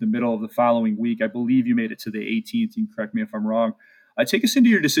season into the middle of the following week. I believe you made it to the 18th. You can correct me if I'm wrong. Take us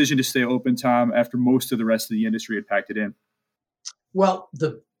into your decision to stay open, Tom, after most of the rest of the industry had packed it in. Well,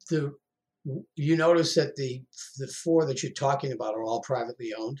 you notice that the 4 that you're talking about are all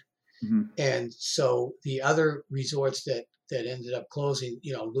privately owned. Mm-hmm. And so the other resorts that that ended up closing.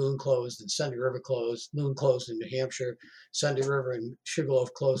 Loon closed and Sunday River closed. Loon closed in New Hampshire. Sunday River and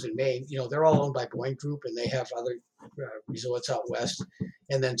Sugarloaf closed in Maine. They're all owned by Boyne Group, and they have other resorts out west.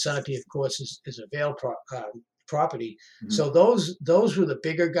 And then Sunapee, of course, is a Vail property. Mhm. So those were the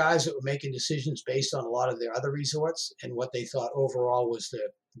bigger guys that were making decisions based on a lot of their other resorts and what they thought overall was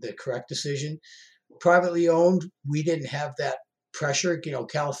the correct decision. Privately owned, we didn't have that pressure.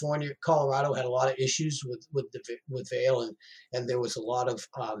 California, Colorado had a lot of issues with Vail, and there was a lot of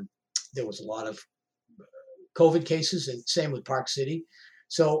COVID cases, and same with Park City.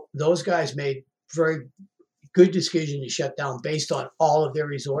 So those guys made very good decision to shut down based on all of their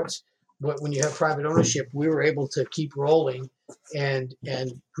resorts. But when you have private ownership, we were able to keep rolling and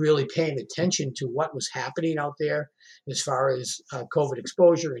really paying attention to what was happening out there as far as COVID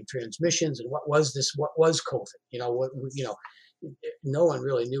exposure and transmissions and what was COVID. No one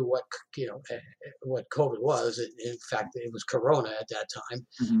really knew what COVID was. In fact, it was Corona at that time,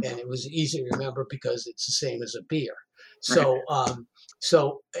 Mhm. and it was easy to remember because it's the same as a beer. Right.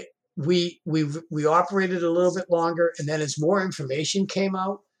 So we operated a little bit longer, and then as more information came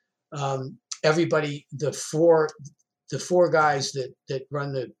out, everybody, the four guys that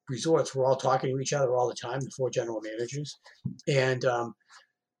run the resorts were all talking to each other all the time, the four general managers, and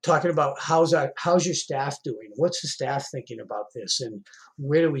talking about how's your staff doing? What's the staff thinking about this? And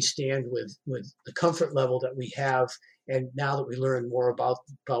where do we stand with the comfort level that we have? And now that we learn more about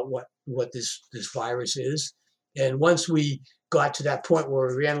what this virus is, and once we got to that point where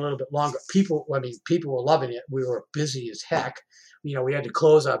we ran a little bit longer, people were loving it. We were busy as heck. We had to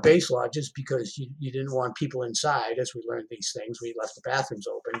close our base lodges because you didn't want people inside. As we learned these things, we left the bathrooms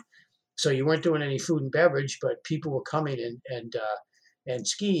open, so you weren't doing any food and beverage, but people were coming and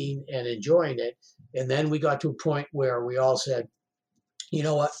skiing and enjoying it. And then we got to a point where we all said, you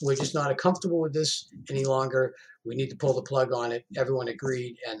know what, we're just not comfortable with this any longer. We need to pull the plug on it. Everyone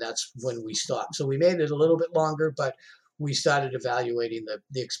agreed, and that's when we stopped. So we made it a little bit longer, but we started evaluating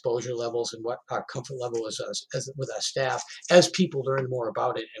the exposure levels and what our comfort level was as with our staff as people learned more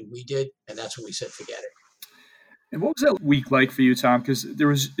about it, and we did, and that's when we said forget it. And what was that week like for you, Tom? Because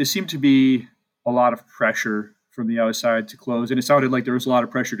it seemed to be a lot of pressure from the outside to close. And it sounded like there was a lot of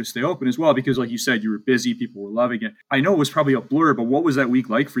pressure to stay open as well, because like you said, you were busy, people were loving it. I know it was probably a blur, but what was that week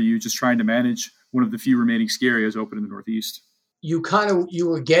like for you, just trying to manage one of the few remaining ski areas open in the Northeast? You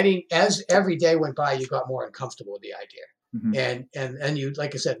were getting, as every day went by, you got more uncomfortable with the idea. Mm-hmm. And you,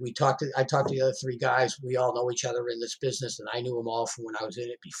 like I said, I talked to the other three guys. We all know each other in this business, and I knew them all from when I was in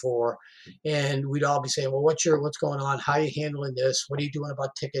it before. And we'd all be saying, well, what's going on? How are you handling this? What are you doing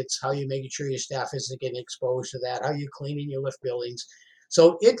about tickets? How are you making sure your staff isn't getting exposed to that? How are you cleaning your lift buildings?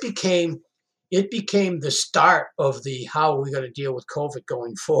 So it became the start of the how are we going to deal with COVID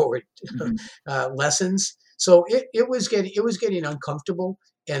going forward lessons. So it was getting uncomfortable,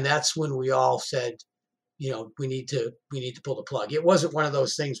 and that's when we all said, we need to pull the plug. It wasn't one of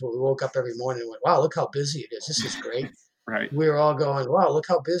those things where we woke up every morning and went, wow, look how busy it is. This is great. Right. We were all going, wow, look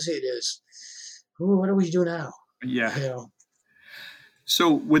how busy it is. Ooh, what do we do now? Yeah.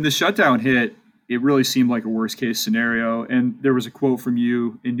 So when the shutdown hit, it really seemed like a worst case scenario. And there was a quote from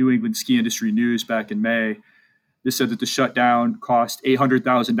you in New England Ski Industry News back in May. This said that the shutdown cost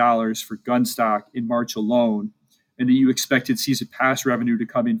 $800,000 for Gunstock in March alone, and that you expected season pass revenue to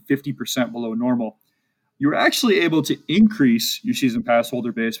come in 50% below normal. You were actually able to increase your season pass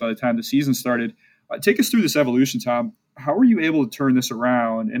holder base by the time the season started. Take us through this evolution, Tom. How were you able to turn this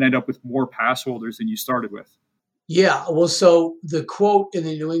around and end up with more pass holders than you started with? Yeah, well, so the quote in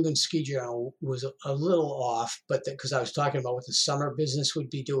the New England Ski Journal was a little off, but because I was talking about what the summer business would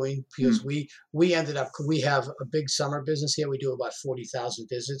be doing, because we have a big summer business here. We do about 40,000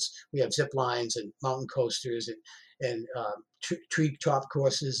 visits. We have zip lines and mountain coasters and tree top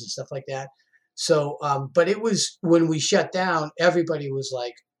courses and stuff like that. So, but it was when we shut down, everybody was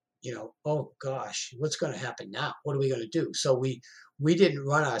like, oh gosh, what's going to happen now? What are we going to do? So we didn't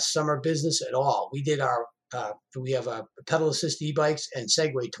run our summer business at all. We did we have pedal assist e-bikes and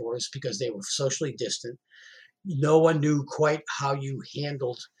Segway tours because they were socially distant. No one knew quite how you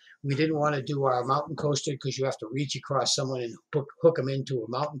handled. We didn't want to do our mountain coaster because you have to reach across someone and hook them into a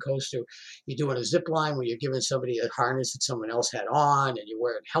mountain coaster. You're doing a zip line where you're giving somebody a harness that someone else had on, and you're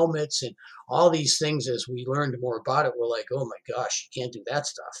wearing helmets and all these things. As we learned more about it, we're like, oh my gosh, you can't do that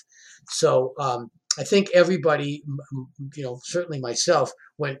stuff. So I think everybody, certainly myself,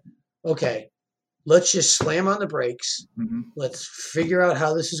 went, okay, let's just slam on the brakes. Mm-hmm. Let's figure out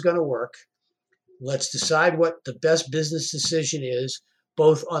how this is going to work. Let's decide what the best business decision is,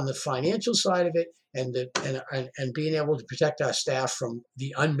 both on the financial side of it and being able to protect our staff from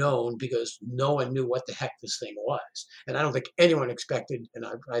the unknown, because no one knew what the heck this thing was. And I don't think anyone expected, and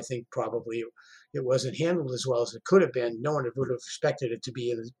I think probably it wasn't handled as well as it could have been. No one would have expected it to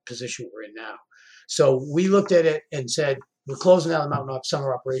be in the position we're in now. So we looked at it and said, we're closing down the mountain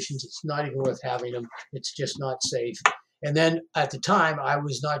summer operations. It's not even worth having them. It's just not safe. And then at the time, I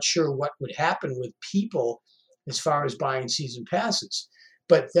was not sure what would happen with people as far as buying season passes.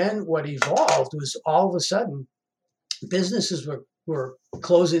 But then what evolved was all of a sudden, businesses were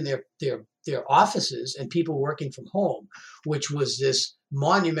closing their offices and people working from home, which was this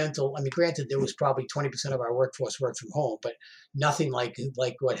monumental. I mean, granted, there was probably 20% of our workforce worked from home, but nothing like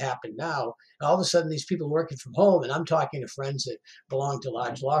what happened now. And all of a sudden, these people working from home, and I'm talking to friends that belong to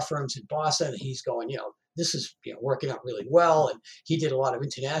large law firms in Boston, and he's going, this is working out really well. And he did a lot of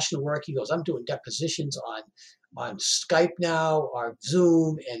international work. He goes, I'm doing depositions on Skype now or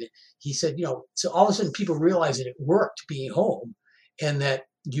Zoom. And he said, so all of a sudden people realized that it worked being home, and that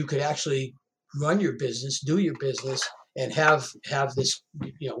you could actually run your business, do your business, and have this,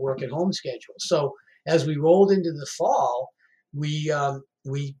 work at home schedule. So as we rolled into the fall, we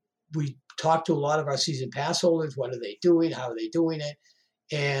talked to a lot of our season pass holders. What are they doing? How are they doing it?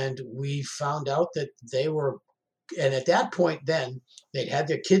 And we found out that they were, and at that point then, they'd had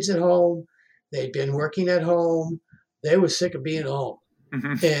their kids at home. They'd been working at home. They were sick of being home.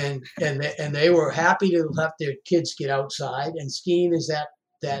 Mm-hmm. And they were happy to let their kids get outside. And skiing is that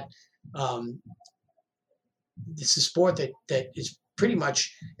it's a sport that is pretty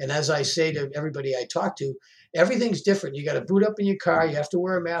much, and as I say to everybody I talk to, everything's different. You got to boot up in your car. You have to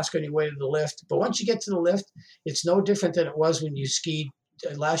wear a mask on your way to the lift. But once you get to the lift, it's no different than it was when you skied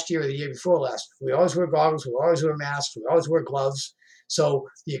last year or the year before last. We always wear goggles. We always wear masks. We always wear gloves. So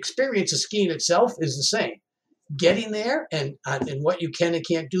the experience of skiing itself is the same. Getting there and what you can and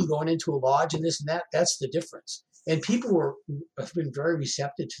can't do, going into a lodge and this and that, that's the difference. And people have been very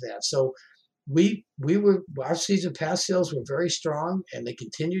receptive to that. So our season pass sales were very strong, and they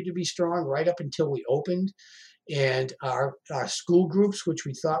continued to be strong right up until we opened. And our school groups, which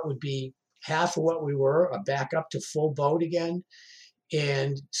we thought would be half of what we were, are back up to full boat again.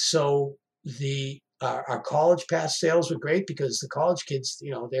 And so our college pass sales were great, because the college kids,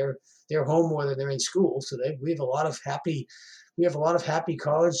 they're home more than they're in school. So we have a lot of happy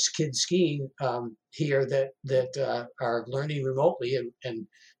college kids skiing here that are learning remotely, and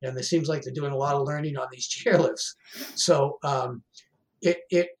it seems like they're doing a lot of learning on these chairlifts. So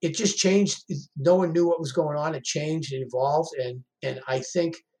it just changed. No one knew what was going on. It changed and evolved, and I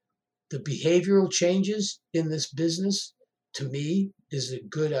think the behavioral changes in this business, to me, is a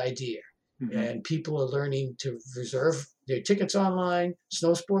good idea. Mm-hmm. And people are learning to reserve their tickets online,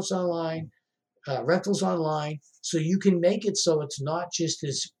 snow sports online, rentals online, so you can make it so it's not just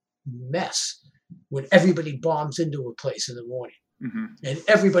this mess when everybody bombs into a place in the morning. Mm-hmm. And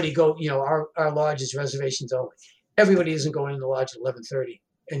everybody our lodge is reservations only. Everybody isn't going in the lodge at 11:30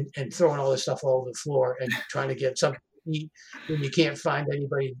 and throwing all this stuff all over the floor and trying to get something to eat when you can't find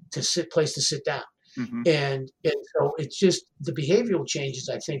anybody place to sit down. Mm-hmm. And so it's just the behavioral changes,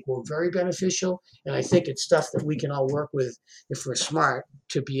 I think, were very beneficial. And I think it's stuff that we can all work with, if we're smart,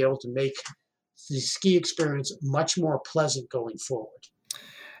 to be able to make the ski experience much more pleasant going forward.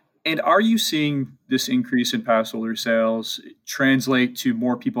 And are you seeing this increase in pass holder sales translate to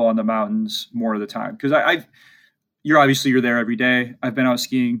more people on the mountains more of the time? Because you're there every day. I've been out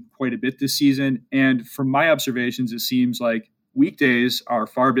skiing quite a bit this season. And from my observations, it seems like weekdays are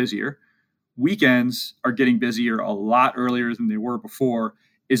far busier. Weekends are getting busier a lot earlier than they were before.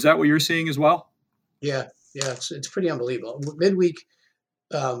 Is that what you're seeing as well? Yeah, it's pretty unbelievable. Midweek,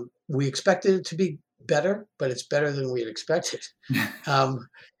 we expected it to be better, but it's better than we had expected.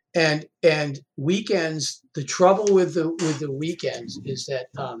 And weekends, the trouble with the weekends is that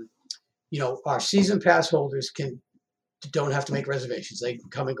our season pass holders don't have to make reservations. They can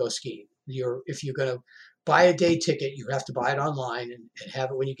come and go skiing. If you're going to buy a day ticket, you have to buy it online and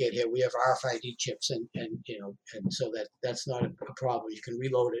have it when you get here. We have RFID chips, and so that's not a problem. You can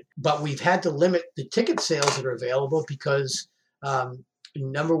reload it. But we've had to limit the ticket sales that are available because,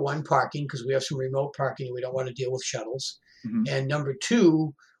 number one, parking, because we have some remote parking and we don't want to deal with shuttles. Mm-hmm. And number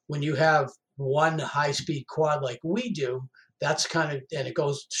two, when you have one high-speed quad like we do, that's and it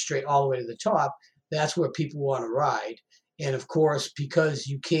goes straight all the way to the top, that's where people want to ride. And of course, because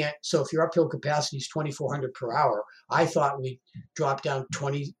you can't, so if your uphill capacity is 2,400 per hour, I thought we'd drop down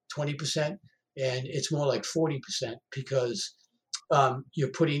 20%, and it's more like 40% because you're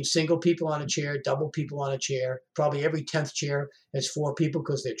putting single people on a chair, double people on a chair. Probably every 10th chair has 4 people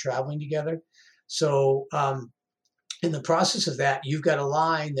because they're traveling together. So in the process of that, you've got a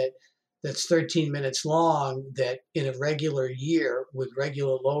line that that's 13 minutes long, that in a regular year with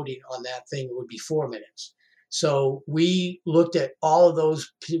regular loading on that thing would be 4 minutes. So we looked at all of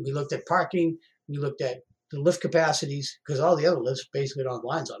those. We looked at parking. We looked at the lift capacities, because all the other lifts basically don't have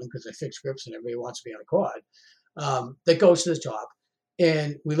lines on them because they're fixed grips and everybody wants to be on a quad that goes to the top.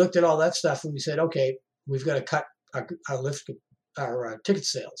 And we looked at all that stuff and we said, okay, we've got to cut our ticket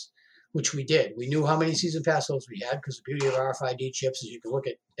sales, which we did. We knew how many season pass holders we had, because the beauty of RFID chips is you can look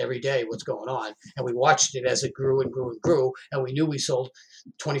at every day what's going on. And we watched it as it grew and grew and grew. And we knew we sold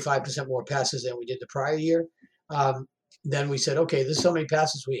 25% more passes than we did the prior year. Then we said, okay, this is how many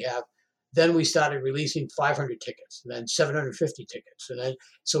passes we have. Then we started releasing 500 tickets, and then 750 tickets. And then,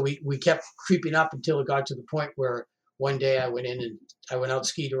 so we kept creeping up until it got to the point where one day I went in and I went out,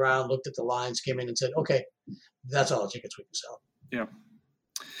 skied around, looked at the lines, came in and said, okay, that's all the tickets we can sell. Yeah.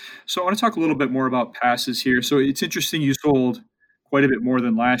 So I want to talk a little bit more about passes here. So it's interesting you sold quite a bit more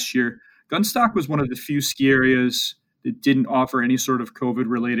than last year. Gunstock was one of the few ski areas that didn't offer any sort of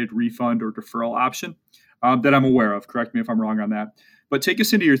COVID-related refund or deferral option that I'm aware of. Correct me if I'm wrong on that. But take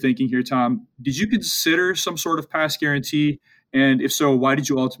us into your thinking here, Tom. Did you consider some sort of pass guarantee? And if so, why did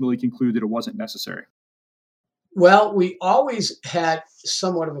you ultimately conclude that it wasn't necessary? Well, we always had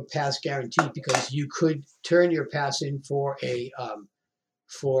somewhat of a pass guarantee, because you could turn your pass in for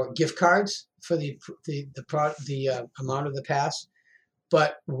for gift cards for the amount of the pass,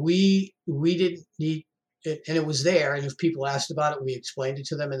 but we didn't need it, and it was there. And if people asked about it, we explained it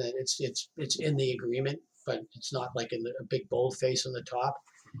to them, and then it's in the agreement, but it's not like in a big bold face on the top.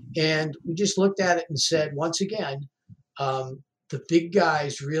 And we just looked at it and said, once again, the big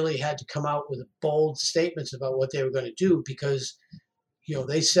guys really had to come out with bold statements about what they were going to do, because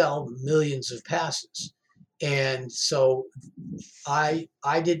they sell millions of passes. And so I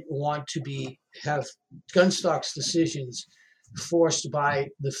didn't want to have Gunstock's decisions forced by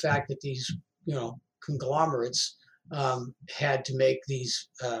the fact that these conglomerates had to make these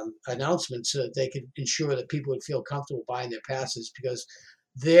announcements so that they could ensure that people would feel comfortable buying their passes, because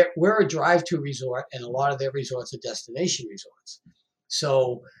we're a drive-to resort, and a lot of their resorts are destination resorts.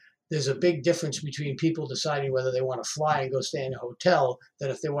 So there's a big difference between people deciding whether they want to fly and go stay in a hotel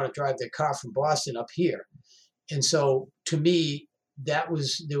than if they want to drive their car from Boston up here. And so to me, there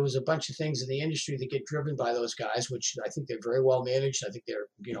was a bunch of things in the industry that get driven by those guys, which I think they're very well managed. I think they're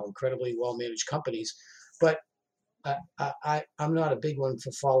incredibly well managed companies, but I'm not a big one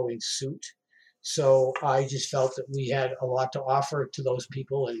for following suit. So I just felt that we had a lot to offer to those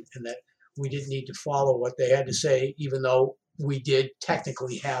people, and that we didn't need to follow what they had to say, even though we did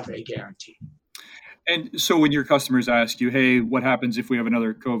technically have a guarantee. And so when your customers ask you, hey, what happens if we have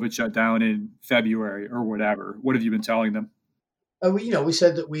another COVID shutdown in February or whatever, what have you been telling them? We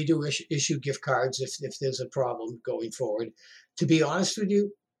said that we do issue gift cards if there's a problem going forward. To be honest with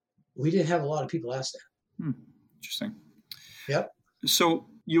you, we didn't have a lot of people ask that. Interesting. Yep. So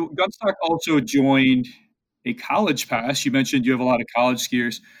Gunstock also joined a college pass. You mentioned you have a lot of college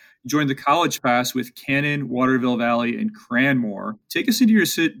skiers. You joined the college pass with Cannon, Waterville Valley, and Cranmore. Take us into your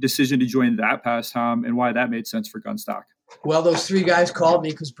decision to join that pass, Tom, and why that made sense for Gunstock. Well, those three guys called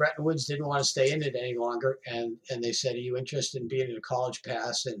me because Bretton Woods didn't want to stay in it any longer, and they said, "Are you interested in being in a college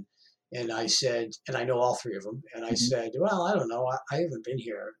pass?" And I said, and I know all three of them, and I said, "Well, I don't know. I haven't been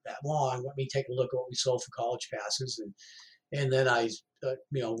here that long. Let me take a look at what we sold for college passes." And then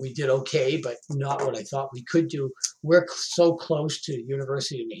we did okay, but not what I thought we could do. We're so close to the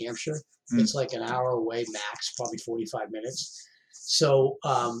University of New Hampshire. It's like an hour away max, probably 45 minutes. So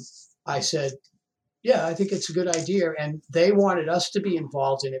I said, yeah, I think it's a good idea. And they wanted us to be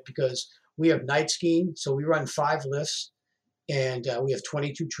involved in it because we have night skiing. So we run 5 lifts, and we have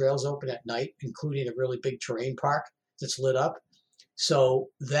 22 trails open at night, including a really big terrain park that's lit up. So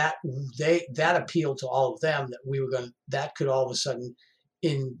that appealed to all of them, that could all of a sudden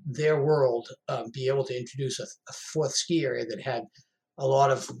in their world be able to introduce a fourth ski area that had a lot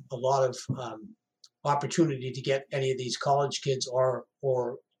of opportunity to get any of these college kids or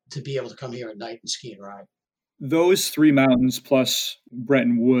to be able to come here at night and ski and ride. Those 3 mountains plus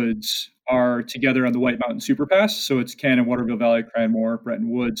Bretton Woods are together on the White Mountain Superpass. So it's Cannon, Waterville Valley, Cranmore,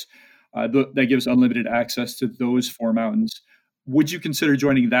 Bretton Woods. That gives unlimited access to those 4 mountains. Would you consider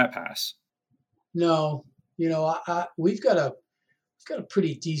joining that pass? No, we've got a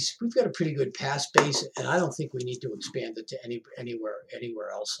pretty good pass base, and I don't think we need to expand it to anywhere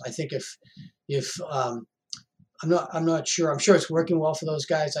else. I think if I'm not sure. I'm sure it's working well for those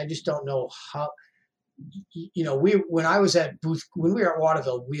guys. I just don't know how. When we were at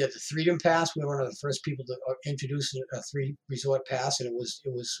Waterville, we had the Freedom Pass. We were one of the first people to introduce a 3 resort pass, and it was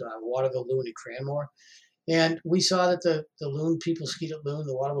Waterville, Lewin, and Cranmore. And we saw that the Loon people skied at Loon,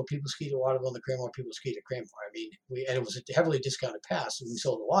 the Waterville people skied at Waterville, and the Cranmore people skied at Cranmore. I mean, and it was a heavily discounted pass, and we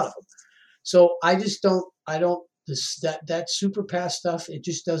sold a lot of them. So I don't that super pass stuff. It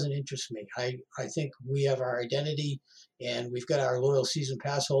just doesn't interest me. I think we have our identity, and we've got our loyal season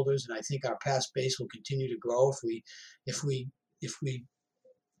pass holders, and I think our pass base will continue to grow if we if we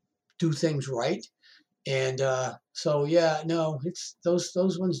do things right. And so yeah, no, it's those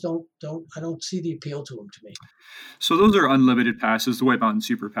ones don't I don't see the appeal to them to me. So those are unlimited passes, the White Mountain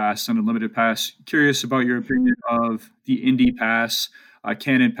Super Pass and Unlimited Pass. Curious about your opinion of the Indy Pass,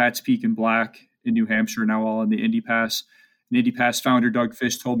 Cannon, Pat's Peak, and Black in New Hampshire, now all in the Indy Pass. And Indy Pass founder Doug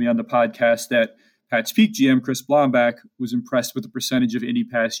Fish told me on the podcast that Pat's Peak GM Chris Blomback was impressed with the percentage of Indy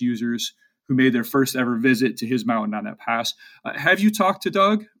Pass users who made their first ever visit to his mountain on that pass. Have you talked to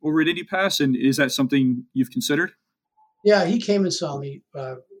Doug over at Indy Pass, and is that something you've considered? Yeah, he came and saw me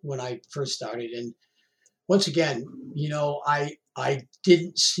when I first started, and once again, I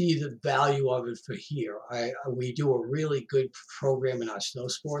didn't see the value of it for here. We do a really good program in our snow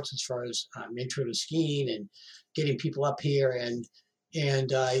sports as far as intro to skiing and getting people up here, and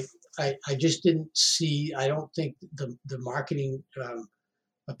I just didn't see. I don't think the marketing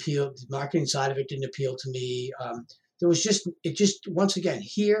the marketing side of it didn't appeal to me. There was just once again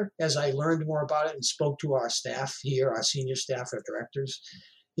here, as I learned more about it and spoke to our staff here, our senior staff, our directors,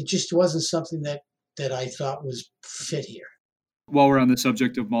 it just wasn't something that I thought was fit here. While we're on the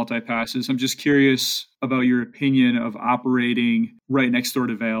subject of multi-passes, I'm just curious about your opinion of operating right next door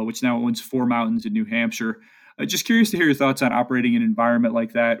to Vail, which now owns 4 mountains in New Hampshire. Just curious to hear your thoughts on operating an environment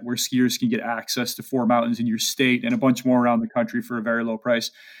like that where skiers can get access to 4 mountains in your state and a bunch more around the country for a very low price.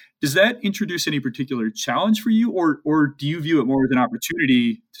 Does that introduce any particular challenge for you, or do you view it more as an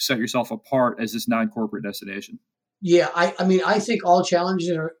opportunity to set yourself apart as this non-corporate destination? Yeah, I mean, I think all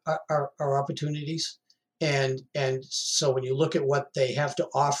challenges are opportunities. And so when you look at what they have to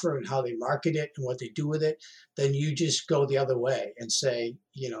offer and how they market it and what they do with it, then you just go the other way and say,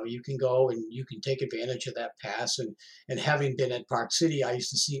 you can go and you can take advantage of that pass. And having been at Park City, I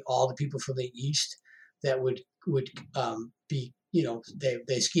used to see all the people from the east that would be,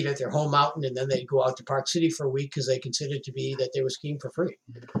 they skied at their home mountain and then they'd go out to Park City for a week because they considered to be that they were skiing for free.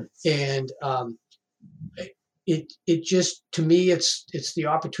 And it just, to me, it's the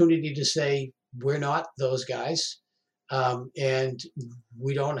opportunity to say, we're not those guys, and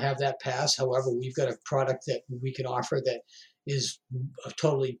we don't have that pass. However, we've got a product that we can offer that is a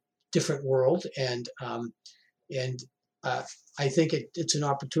totally different world, and I think it's an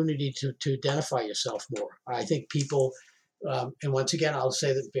opportunity to identify yourself more. I think people, and once again, I'll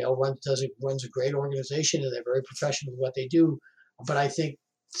say that Vail runs a great organization, and they're very professional in what they do. But I think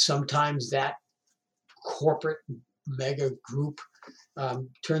sometimes that corporate mega group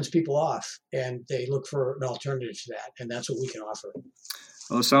turns people off, and they look for an alternative to that, and that's what we can offer.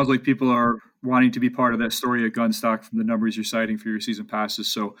 Well, it sounds like people are wanting to be part of that story at Gunstock from the numbers you're citing for your season passes.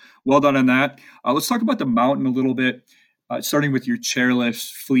 So well done on that. Let's talk about the mountain a little bit, starting with your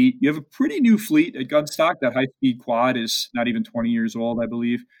chairlift fleet. You have a pretty new fleet at Gunstock. That high-speed quad is not even 20 years old, I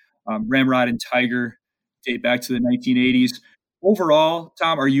believe. Ramrod and Tiger date back to the 1980s. Overall,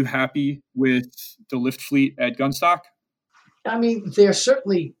 Tom, are you happy with the lift fleet at Gunstock? I mean, they're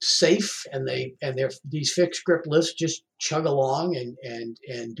certainly safe, and they're these fixed grip lifts just chug along and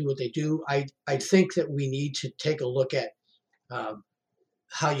do what they do. I think that we need to take a look at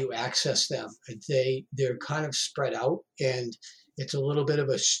how you access them. They're kind of spread out, and it's a little bit of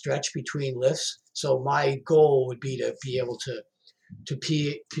a stretch between lifts. So my goal would be to be able to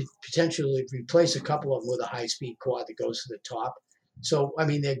potentially replace a couple of them with a high speed quad that goes to the top. So I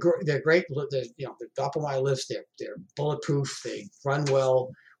mean, they're great. They're, the Doppelmayr lifts. They're bulletproof. They run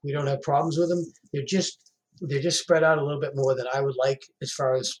well. We don't have problems with them. They're just spread out a little bit more than I would like as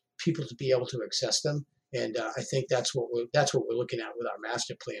far as people to be able to access them. And I think that's what we're looking at with our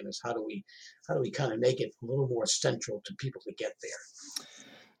master plan is how do we kind of make it a little more central to people to get there.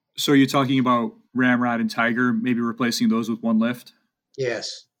 So are you talking about Ramrod and Tiger, maybe replacing those with one lift?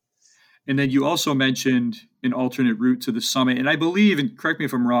 Yes. And then you also mentioned an alternate route to the summit. And I believe, and correct me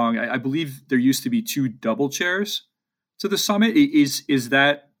if I'm wrong, I believe there used to be 2 double chairs to the summit. Is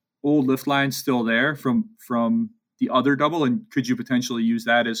that old lift line still there from the other double? And could you potentially use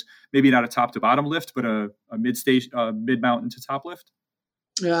that as maybe not a top to bottom lift, but a mid mountain to top lift?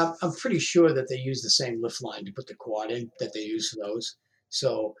 Yeah, I'm pretty sure that they use the same lift line to put the quad in that they use for those.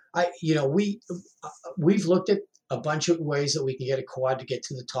 So we've looked at a bunch of ways that we can get a quad to get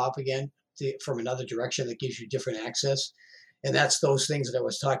to the top again from another direction that gives you different access. And that's those things that I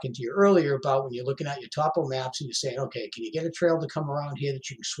was talking to you earlier about when you're looking at your topo maps and you're saying, okay, can you get a trail to come around here that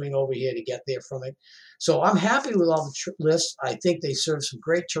you can swing over here to get there from it? So I'm happy with all the lists. I think they serve some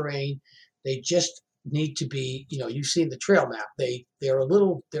great terrain. They just need to be, you've seen the trail map. They're a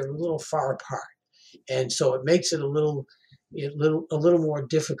little far apart, and so it makes it a little more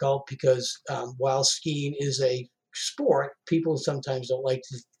difficult because while skiing is a sport, people sometimes don't like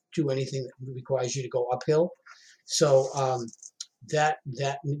to do anything that requires you to go uphill. So that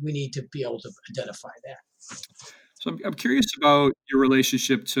we need to be able to identify that. So I'm curious about your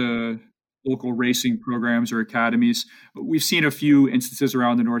relationship to local racing programs or academies. We've seen a few instances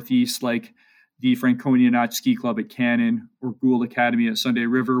around the Northeast, like the Franconia Notch Ski Club at Cannon or Gould Academy at Sunday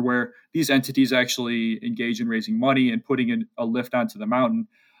River, where these entities actually engage in raising money and putting in a lift onto the mountain.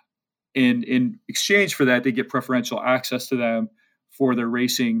 And in exchange for that, they get preferential access to them for their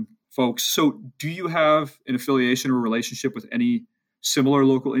racing folks. So do you have an affiliation or relationship with any similar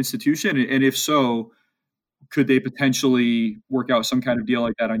local institution? And if so, could they potentially work out some kind of deal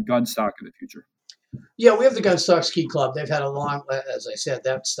like that on Gunstock in the future? Yeah, we have the Gunstock Ski Club. They've had a long, as I said,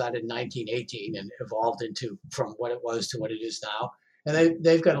 that started in 1918 and evolved into from what it was to what it is now. And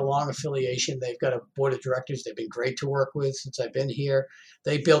they've got a long affiliation. They've got a board of directors. They've been great to work with since I've been here.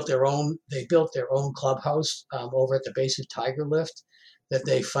 They built their own clubhouse over at the base of Tiger Lift that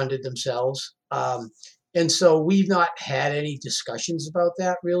they funded themselves. And so we've not had any discussions about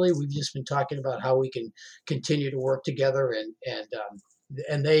that really. We've just been talking about how we can continue to work together,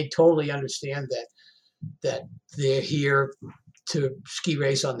 and they totally understand that they're here to ski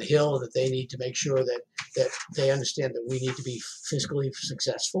race on the hill, and that they need to make sure that they understand that we need to be fiscally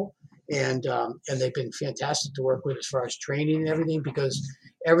successful. And they've been fantastic to work with as far as training and everything, because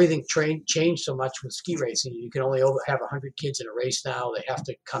everything changed so much with ski racing. You can only have 100 kids in a race now. They have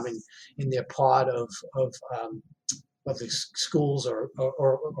to come in their pod of the schools or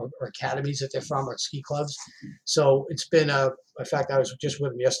academies that they're from, or ski clubs. So it's been in fact, I was just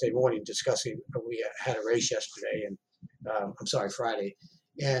with them yesterday morning discussing, we had a race yesterday, and Friday,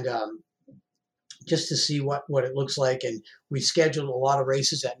 and just to see what it looks like. And we scheduled a lot of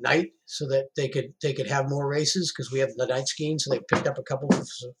races at night so that they could have more races, because we have the night skiing. So they picked up a couple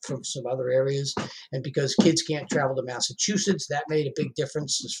from some other areas, and because kids can't travel to Massachusetts, that made a big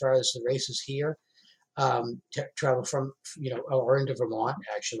difference as far as the races here. Travel from or into Vermont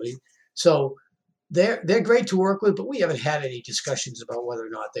actually. So they're great to work with, but we haven't had any discussions about whether or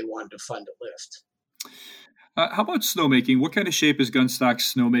not they wanted to fund a lift. How about snowmaking? What kind of shape is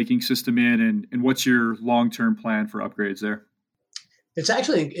Gunstock's snowmaking system in, and what's your long-term plan for upgrades there? It's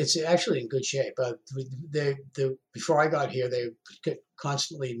actually in good shape. Before I got here, they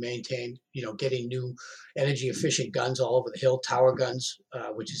constantly maintained, getting new energy efficient guns all over the hill, tower guns,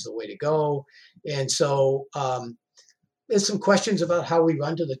 which is the way to go. And so there's some questions about how we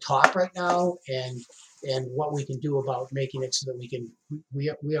run to the top right now, and what we can do about making it so that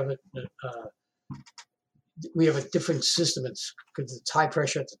we have a different system. It's because it's high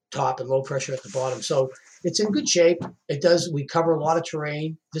pressure at the top and low pressure at the bottom. So it's in good shape. We cover a lot of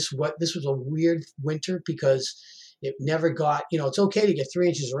terrain. This was a weird winter because it never got, it's okay to get 3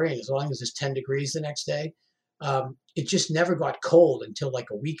 inches of rain as long as it's 10 degrees the next day. It just never got cold until like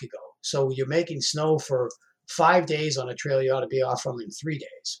a week ago. So you're making snow for 5 days on a trail you ought to be off from in 3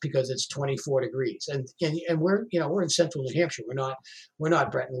 days because it's 24 degrees. And we're in central New Hampshire. We're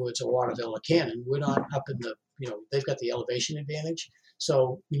not Bretton Woods or Waterville or Cannon. We're not up in the, they've got the elevation advantage.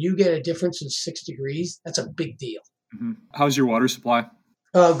 So when you get a difference in 6 degrees, that's a big deal. Mm-hmm. How's your water supply?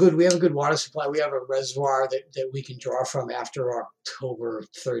 Good. We have a good water supply. We have a reservoir that we can draw from after October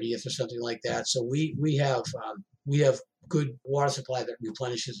 30th or something like that. So we have good water supply that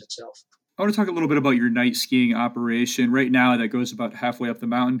replenishes itself. I want to talk a little bit about your night skiing operation. Right now, that goes about halfway up the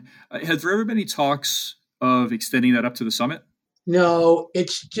mountain. Has there ever been any talks of extending that up to the summit? No,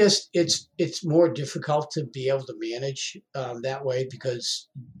 it's more difficult to be able to manage that way, because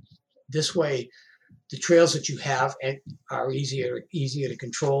this way the trails that you have are easier to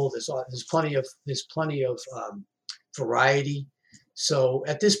control. There's plenty of variety. So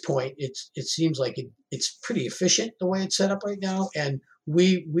at this point, it seems like it's pretty efficient the way it's set up right now. And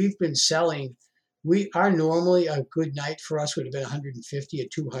we've been selling. Normally a good night for us would have been 150 or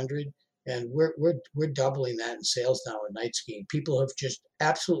 200, and we're doubling that in sales now in night skiing. People have just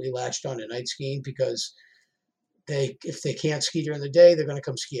absolutely latched on to night skiing because if they can't ski during the day, they're going to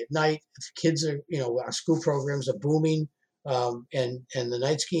come ski at night. If kids are, our school programs are booming, and the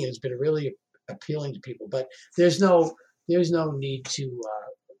night skiing has been really appealing to people. But there's no need to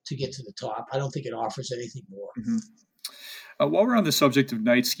get to the top. I don't think it offers anything more. Mm-hmm. While we're on the subject of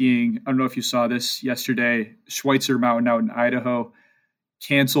night skiing, I don't know if you saw this yesterday. Schweitzer Mountain out in Idaho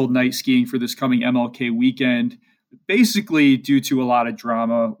canceled night skiing for this coming MLK weekend, basically due to a lot of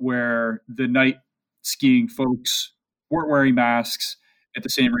drama where the night skiing folks weren't wearing masks at the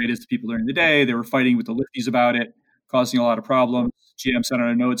same rate as the people during the day. They were fighting with the lifties about it, causing a lot of problems. GM sent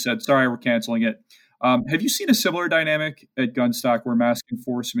out a note, said, sorry, we're canceling it. Have you seen a similar dynamic at Gunstock where mask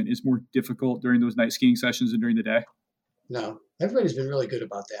enforcement is more difficult during those night skiing sessions than during the day? No, everybody's been really good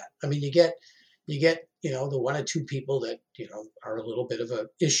about that. I mean, you get the one or two people that are a little bit of a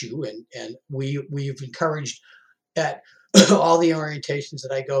issue, and we've encouraged at all the orientations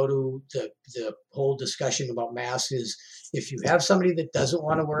that I go to, the whole discussion about masks is, if you have somebody that doesn't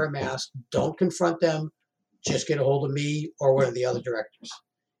want to wear a mask, don't confront them. Just get a hold of me or one of the other directors,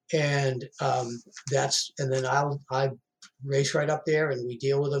 and and then I race right up there and we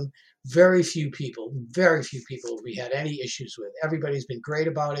deal with them. Very few people we had any issues with. Everybody's been great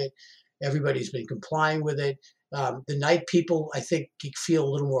about it. Everybody's been complying with it. The night people, I think, feel a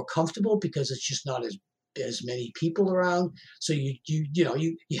little more comfortable because it's just not as many people around. So you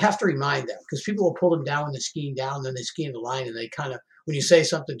have to remind them, because people will pull them down when they're skiing down, then they ski in the line, and they kind of, when you say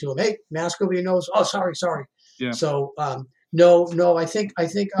something to them, hey, mask over your nose. Oh, sorry. Yeah. So no, I think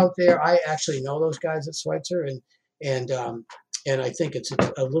out there, I actually know those guys at Schweitzer, and I think it's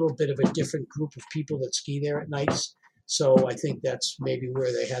a little bit of a different group of people that ski there at nights. So I think that's maybe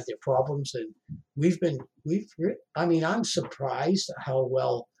where they had their problems. And I'm surprised how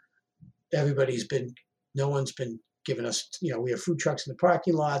well everybody's been. No one's been giving us, we have food trucks in the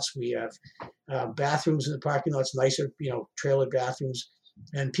parking lots. We have bathrooms in the parking lots, nicer, trailer bathrooms.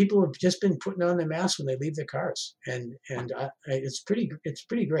 And people have just been putting on their masks when they leave their cars. And it's pretty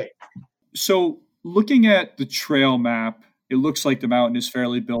great. So looking at the trail map, it looks like the mountain is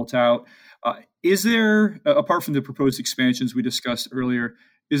fairly built out. Is there, apart from the proposed expansions we discussed earlier,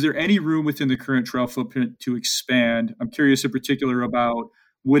 is there any room within the current trail footprint to expand? I'm curious in particular about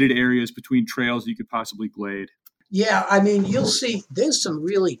wooded areas between trails you could possibly glade. Yeah, I mean, you'll see there's some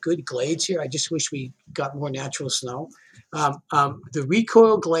really good glades here. I just wish we got more natural snow. The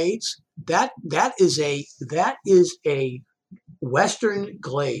recoil glades, that is a western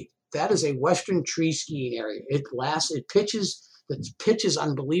glade. That is a western tree skiing area. It pitches. The pitch is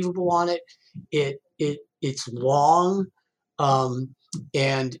unbelievable on it. It's long, and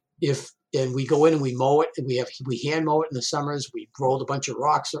we go in and we mow it, and we hand mow it in the summers. We rolled a bunch of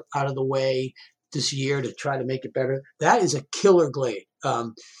rocks out of the way this year to try to make it better. That is a killer glade.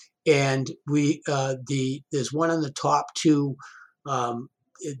 And there's one on the top too,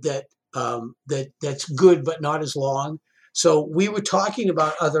 that's good but not as long. So we were talking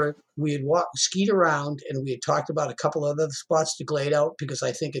about we had skied around, and we had talked about a couple other spots to glade out, because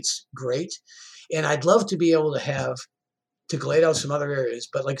I think it's great. And I'd love to be able to glade out some other areas.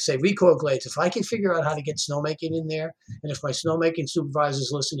 But like I say, recoil glades, if I can figure out how to get snowmaking in there, and if my snowmaking supervisor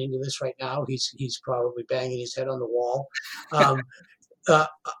is listening to this right now, he's probably banging his head on the wall.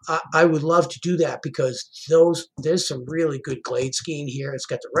 I would love to do that, because there's some really good glade skiing here. It's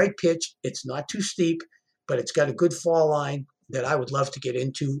got the right pitch. It's not too steep, but it's got a good fall line that I would love to get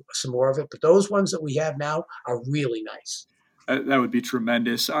into some more of it. But those ones that we have now are really nice. That would be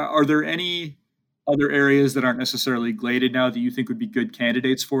tremendous. Are there any other areas that aren't necessarily gladed now that you think would be good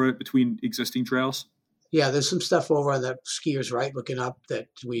candidates for it between existing trails? Yeah, there's some stuff over on the skiers right looking up that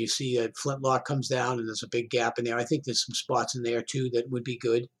we see a Flintlock comes down, and there's a big gap in there. I think there's some spots in there too that would be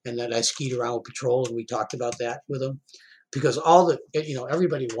good, and that I skied around with patrol, and we talked about that with them, because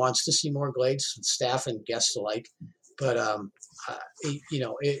everybody wants to see more glades, staff and guests alike. But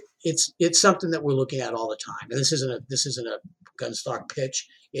it's something that we're looking at all the time. And this isn't a Gunstock pitch.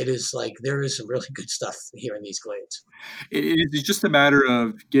 It is like, there is some really good stuff here in these glades. It's just a matter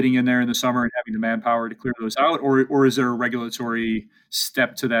of getting in there in the summer and having the manpower to clear those out, or is there a regulatory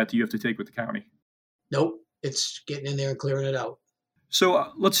step to that you have to take with the county? Nope, it's getting in there and clearing it out.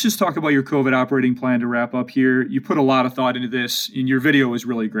 So let's just talk about your COVID operating plan to wrap up here. You put a lot of thought into this, and your video was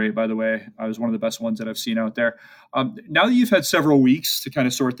really great, by the way. It was one of the best ones that I've seen out there. Now that you've had several weeks to kind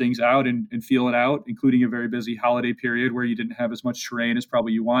of sort things out and feel it out, including a very busy holiday period where you didn't have as much terrain as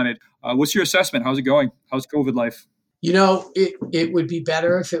probably you wanted, what's your assessment? How's it going? How's COVID life? It would be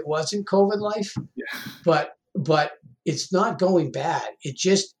better if it wasn't COVID life, Yeah. but it's not going bad. It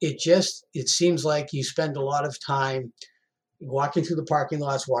seems like you spend a lot of time walking through the parking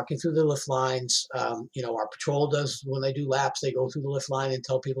lots, walking through the lift lines. Our patrol does, when they do laps, they go through the lift line and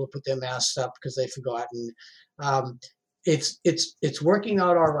tell people to put their masks up because they've forgotten. It's working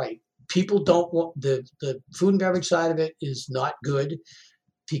out all right. People don't want the food and beverage side of it is not good.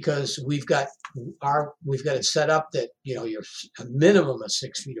 because we've got it set up that you're a minimum of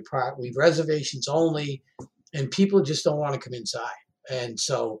 6 feet apart. We've reservations only, and people just don't want to come inside, and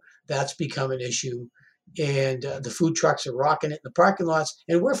so that's become an issue. And the food trucks are rocking it in the parking lots,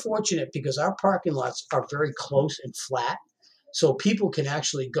 and we're fortunate because our parking lots are very close and flat, so people can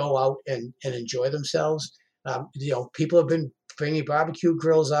actually go out and enjoy themselves. People have been bringing barbecue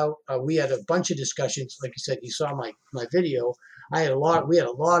grills out. We had a bunch of discussions. Like I said, you saw my video. We had a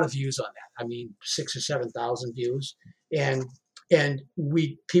lot of views on that. I mean, 6,000 or 7,000 views. And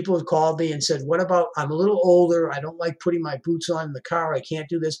people have called me and said, what about, I'm a little older. I don't like putting my boots on in the car. I can't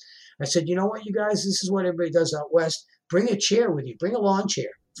do this. I said, you know what, you guys, this is what everybody does out west. Bring a chair with you. Bring a lawn chair.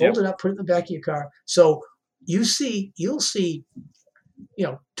 Fold it up, put it in the back of your car. So you'll see 200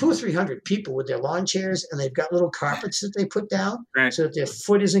 or 300 people with their lawn chairs, and they've got little carpets that they put down so that their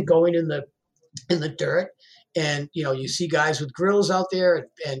foot isn't going in the dirt. And you see guys with grills out there,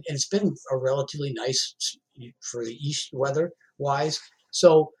 and it's been a relatively nice for the east weather wise.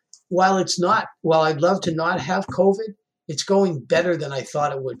 So while I'd love to not have COVID, it's going better than I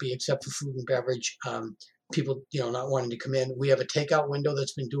thought it would be, except for food and beverage. People not wanting to come in. We have a takeout window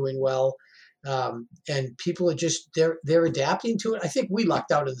that's been doing well. And people are just they're adapting to it. I think we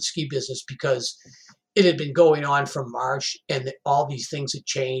lucked out in the ski business because it had been going on from March, and all these things had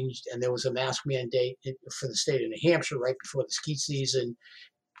changed, and there was a mask mandate for the state of New Hampshire right before the ski season.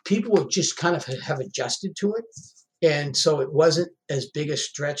 People would just kind of have adjusted to it, and so it wasn't as big a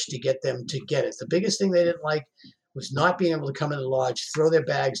stretch to get them to get it. The biggest thing they didn't like was not being able to come in the lodge, throw their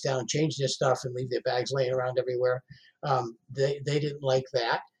bags down, change their stuff, and leave their bags laying around everywhere. They didn't like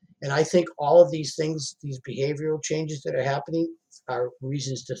that. And I think all of these things, these behavioral changes that are happening, are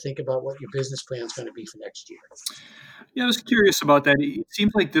reasons to think about what your business plan is going to be for next year. Yeah, I was curious about that. It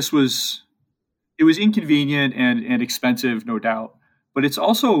seems like it was inconvenient and expensive, no doubt, but it's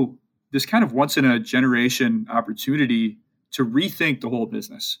also this kind of once in a generation opportunity to rethink the whole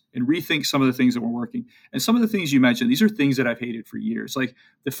business and rethink some of the things that were working. And some of the things you mentioned, these are things that I've hated for years. Like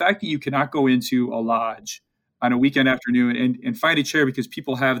the fact that you cannot go into a lodge on a weekend afternoon and find a chair because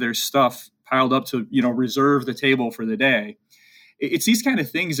people have their stuff piled up to, reserve the table for the day. It's these kind of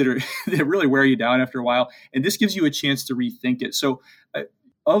things that really wear you down after a while. And this gives you a chance to rethink it. So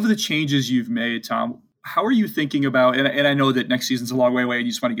of the changes you've made, Tom, how are you thinking about, and I know that next season's a long way away and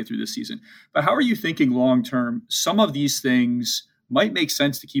you just want to get through this season, but how are you thinking long-term, some of these things might make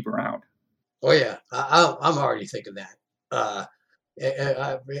sense to keep around? Oh yeah. I'm already thinking that.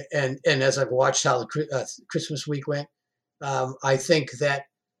 And as I've watched how the Christmas week went, I think that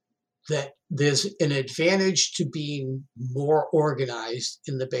there's an advantage to being more organized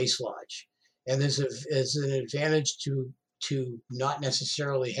in the base lodge, and there's an advantage to not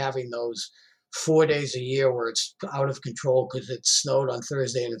necessarily having those 4 days a year where it's out of control because it snowed on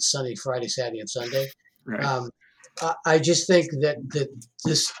Thursday and it's sunny Friday, Saturday, and Sunday. Right. I just think that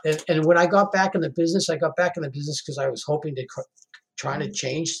this, and when I got back in the business, because I was hoping to trying to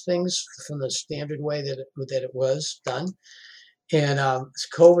change things from the standard way that it was done. And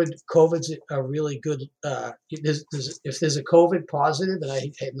COVID's a really good, if there's a COVID positive, and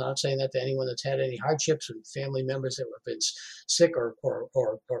I'm not saying that to anyone that's had any hardships and family members that have been sick or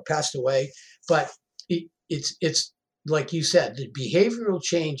passed away, but it's like you said, the behavioral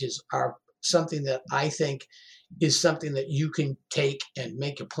changes are something that I think is something that you can take and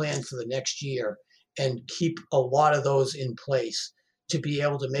make a plan for the next year and keep a lot of those in place to be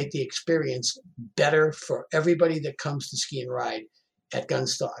able to make the experience better for everybody that comes to ski and ride at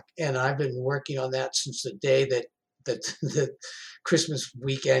Gunstock. And I've been working on that since the day that the Christmas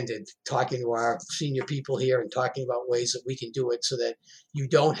week ended, talking to our senior people here and talking about ways that we can do it so that you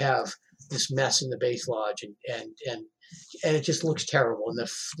don't have this mess in the base lodge and it just looks terrible. And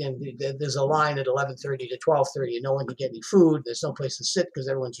there's a line at 11:30 to 12:30 and no one can get any food. There's no place to sit because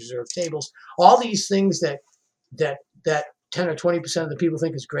everyone's reserved tables. All these things that 10 or 20% of the people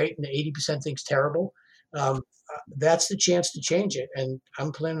think is great and 80% thinks terrible. That's the chance to change it. And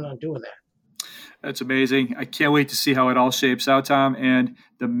I'm planning on doing that. That's amazing. I can't wait to see how it all shapes out, Tom. And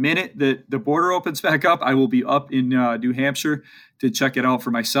the minute that the border opens back up, I will be up in New Hampshire to check it out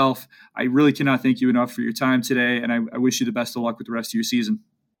for myself. I really cannot thank you enough for your time today. And I wish you the best of luck with the rest of your season.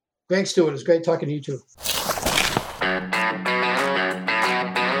 Thanks, Stuart. It was great talking to you too.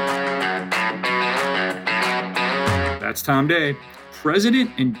 That's Tom Day,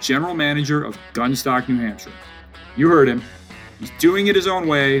 President and General Manager of Gunstock, New Hampshire. You heard him. He's doing it his own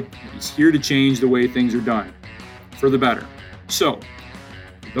way. He's here to change the way things are done for the better. So,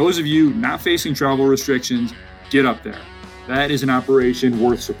 for those of you not facing travel restrictions, get up there. That is an operation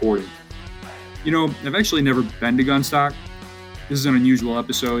worth supporting. I've actually never been to Gunstock, This is an unusual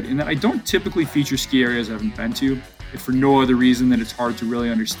episode in that I don't typically feature ski areas I haven't been to, if for no other reason than it's hard to really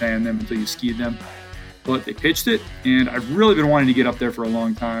understand them until you skied them. But they pitched it, and I've really been wanting to get up there for a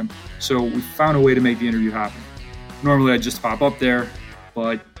long time, so we found a way to make the interview happen. Normally I'd just pop up there,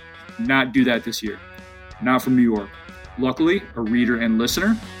 but not do that this year. Not from New York. Luckily, a reader and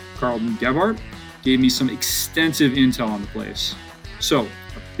listener, Carlton Gebhardt, gave me some extensive intel on the place. So,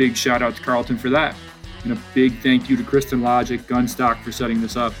 a big shout out to Carlton for that. And a big thank you to Kristen Lodge at Gunstock for setting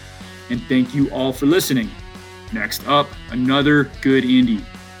this up. And thank you all for listening. Next up, another good indie.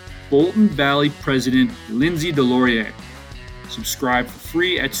 Bolton Valley President Lindsay Delorier. Subscribe for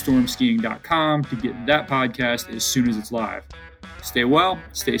free at stormskiing.com to get that podcast as soon as it's live. Stay well,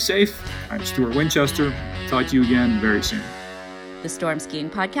 stay safe. I'm Stuart Winchester. Talk to you again very soon. The Storm Skiing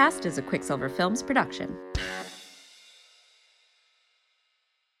Podcast is a Quicksilver Films production.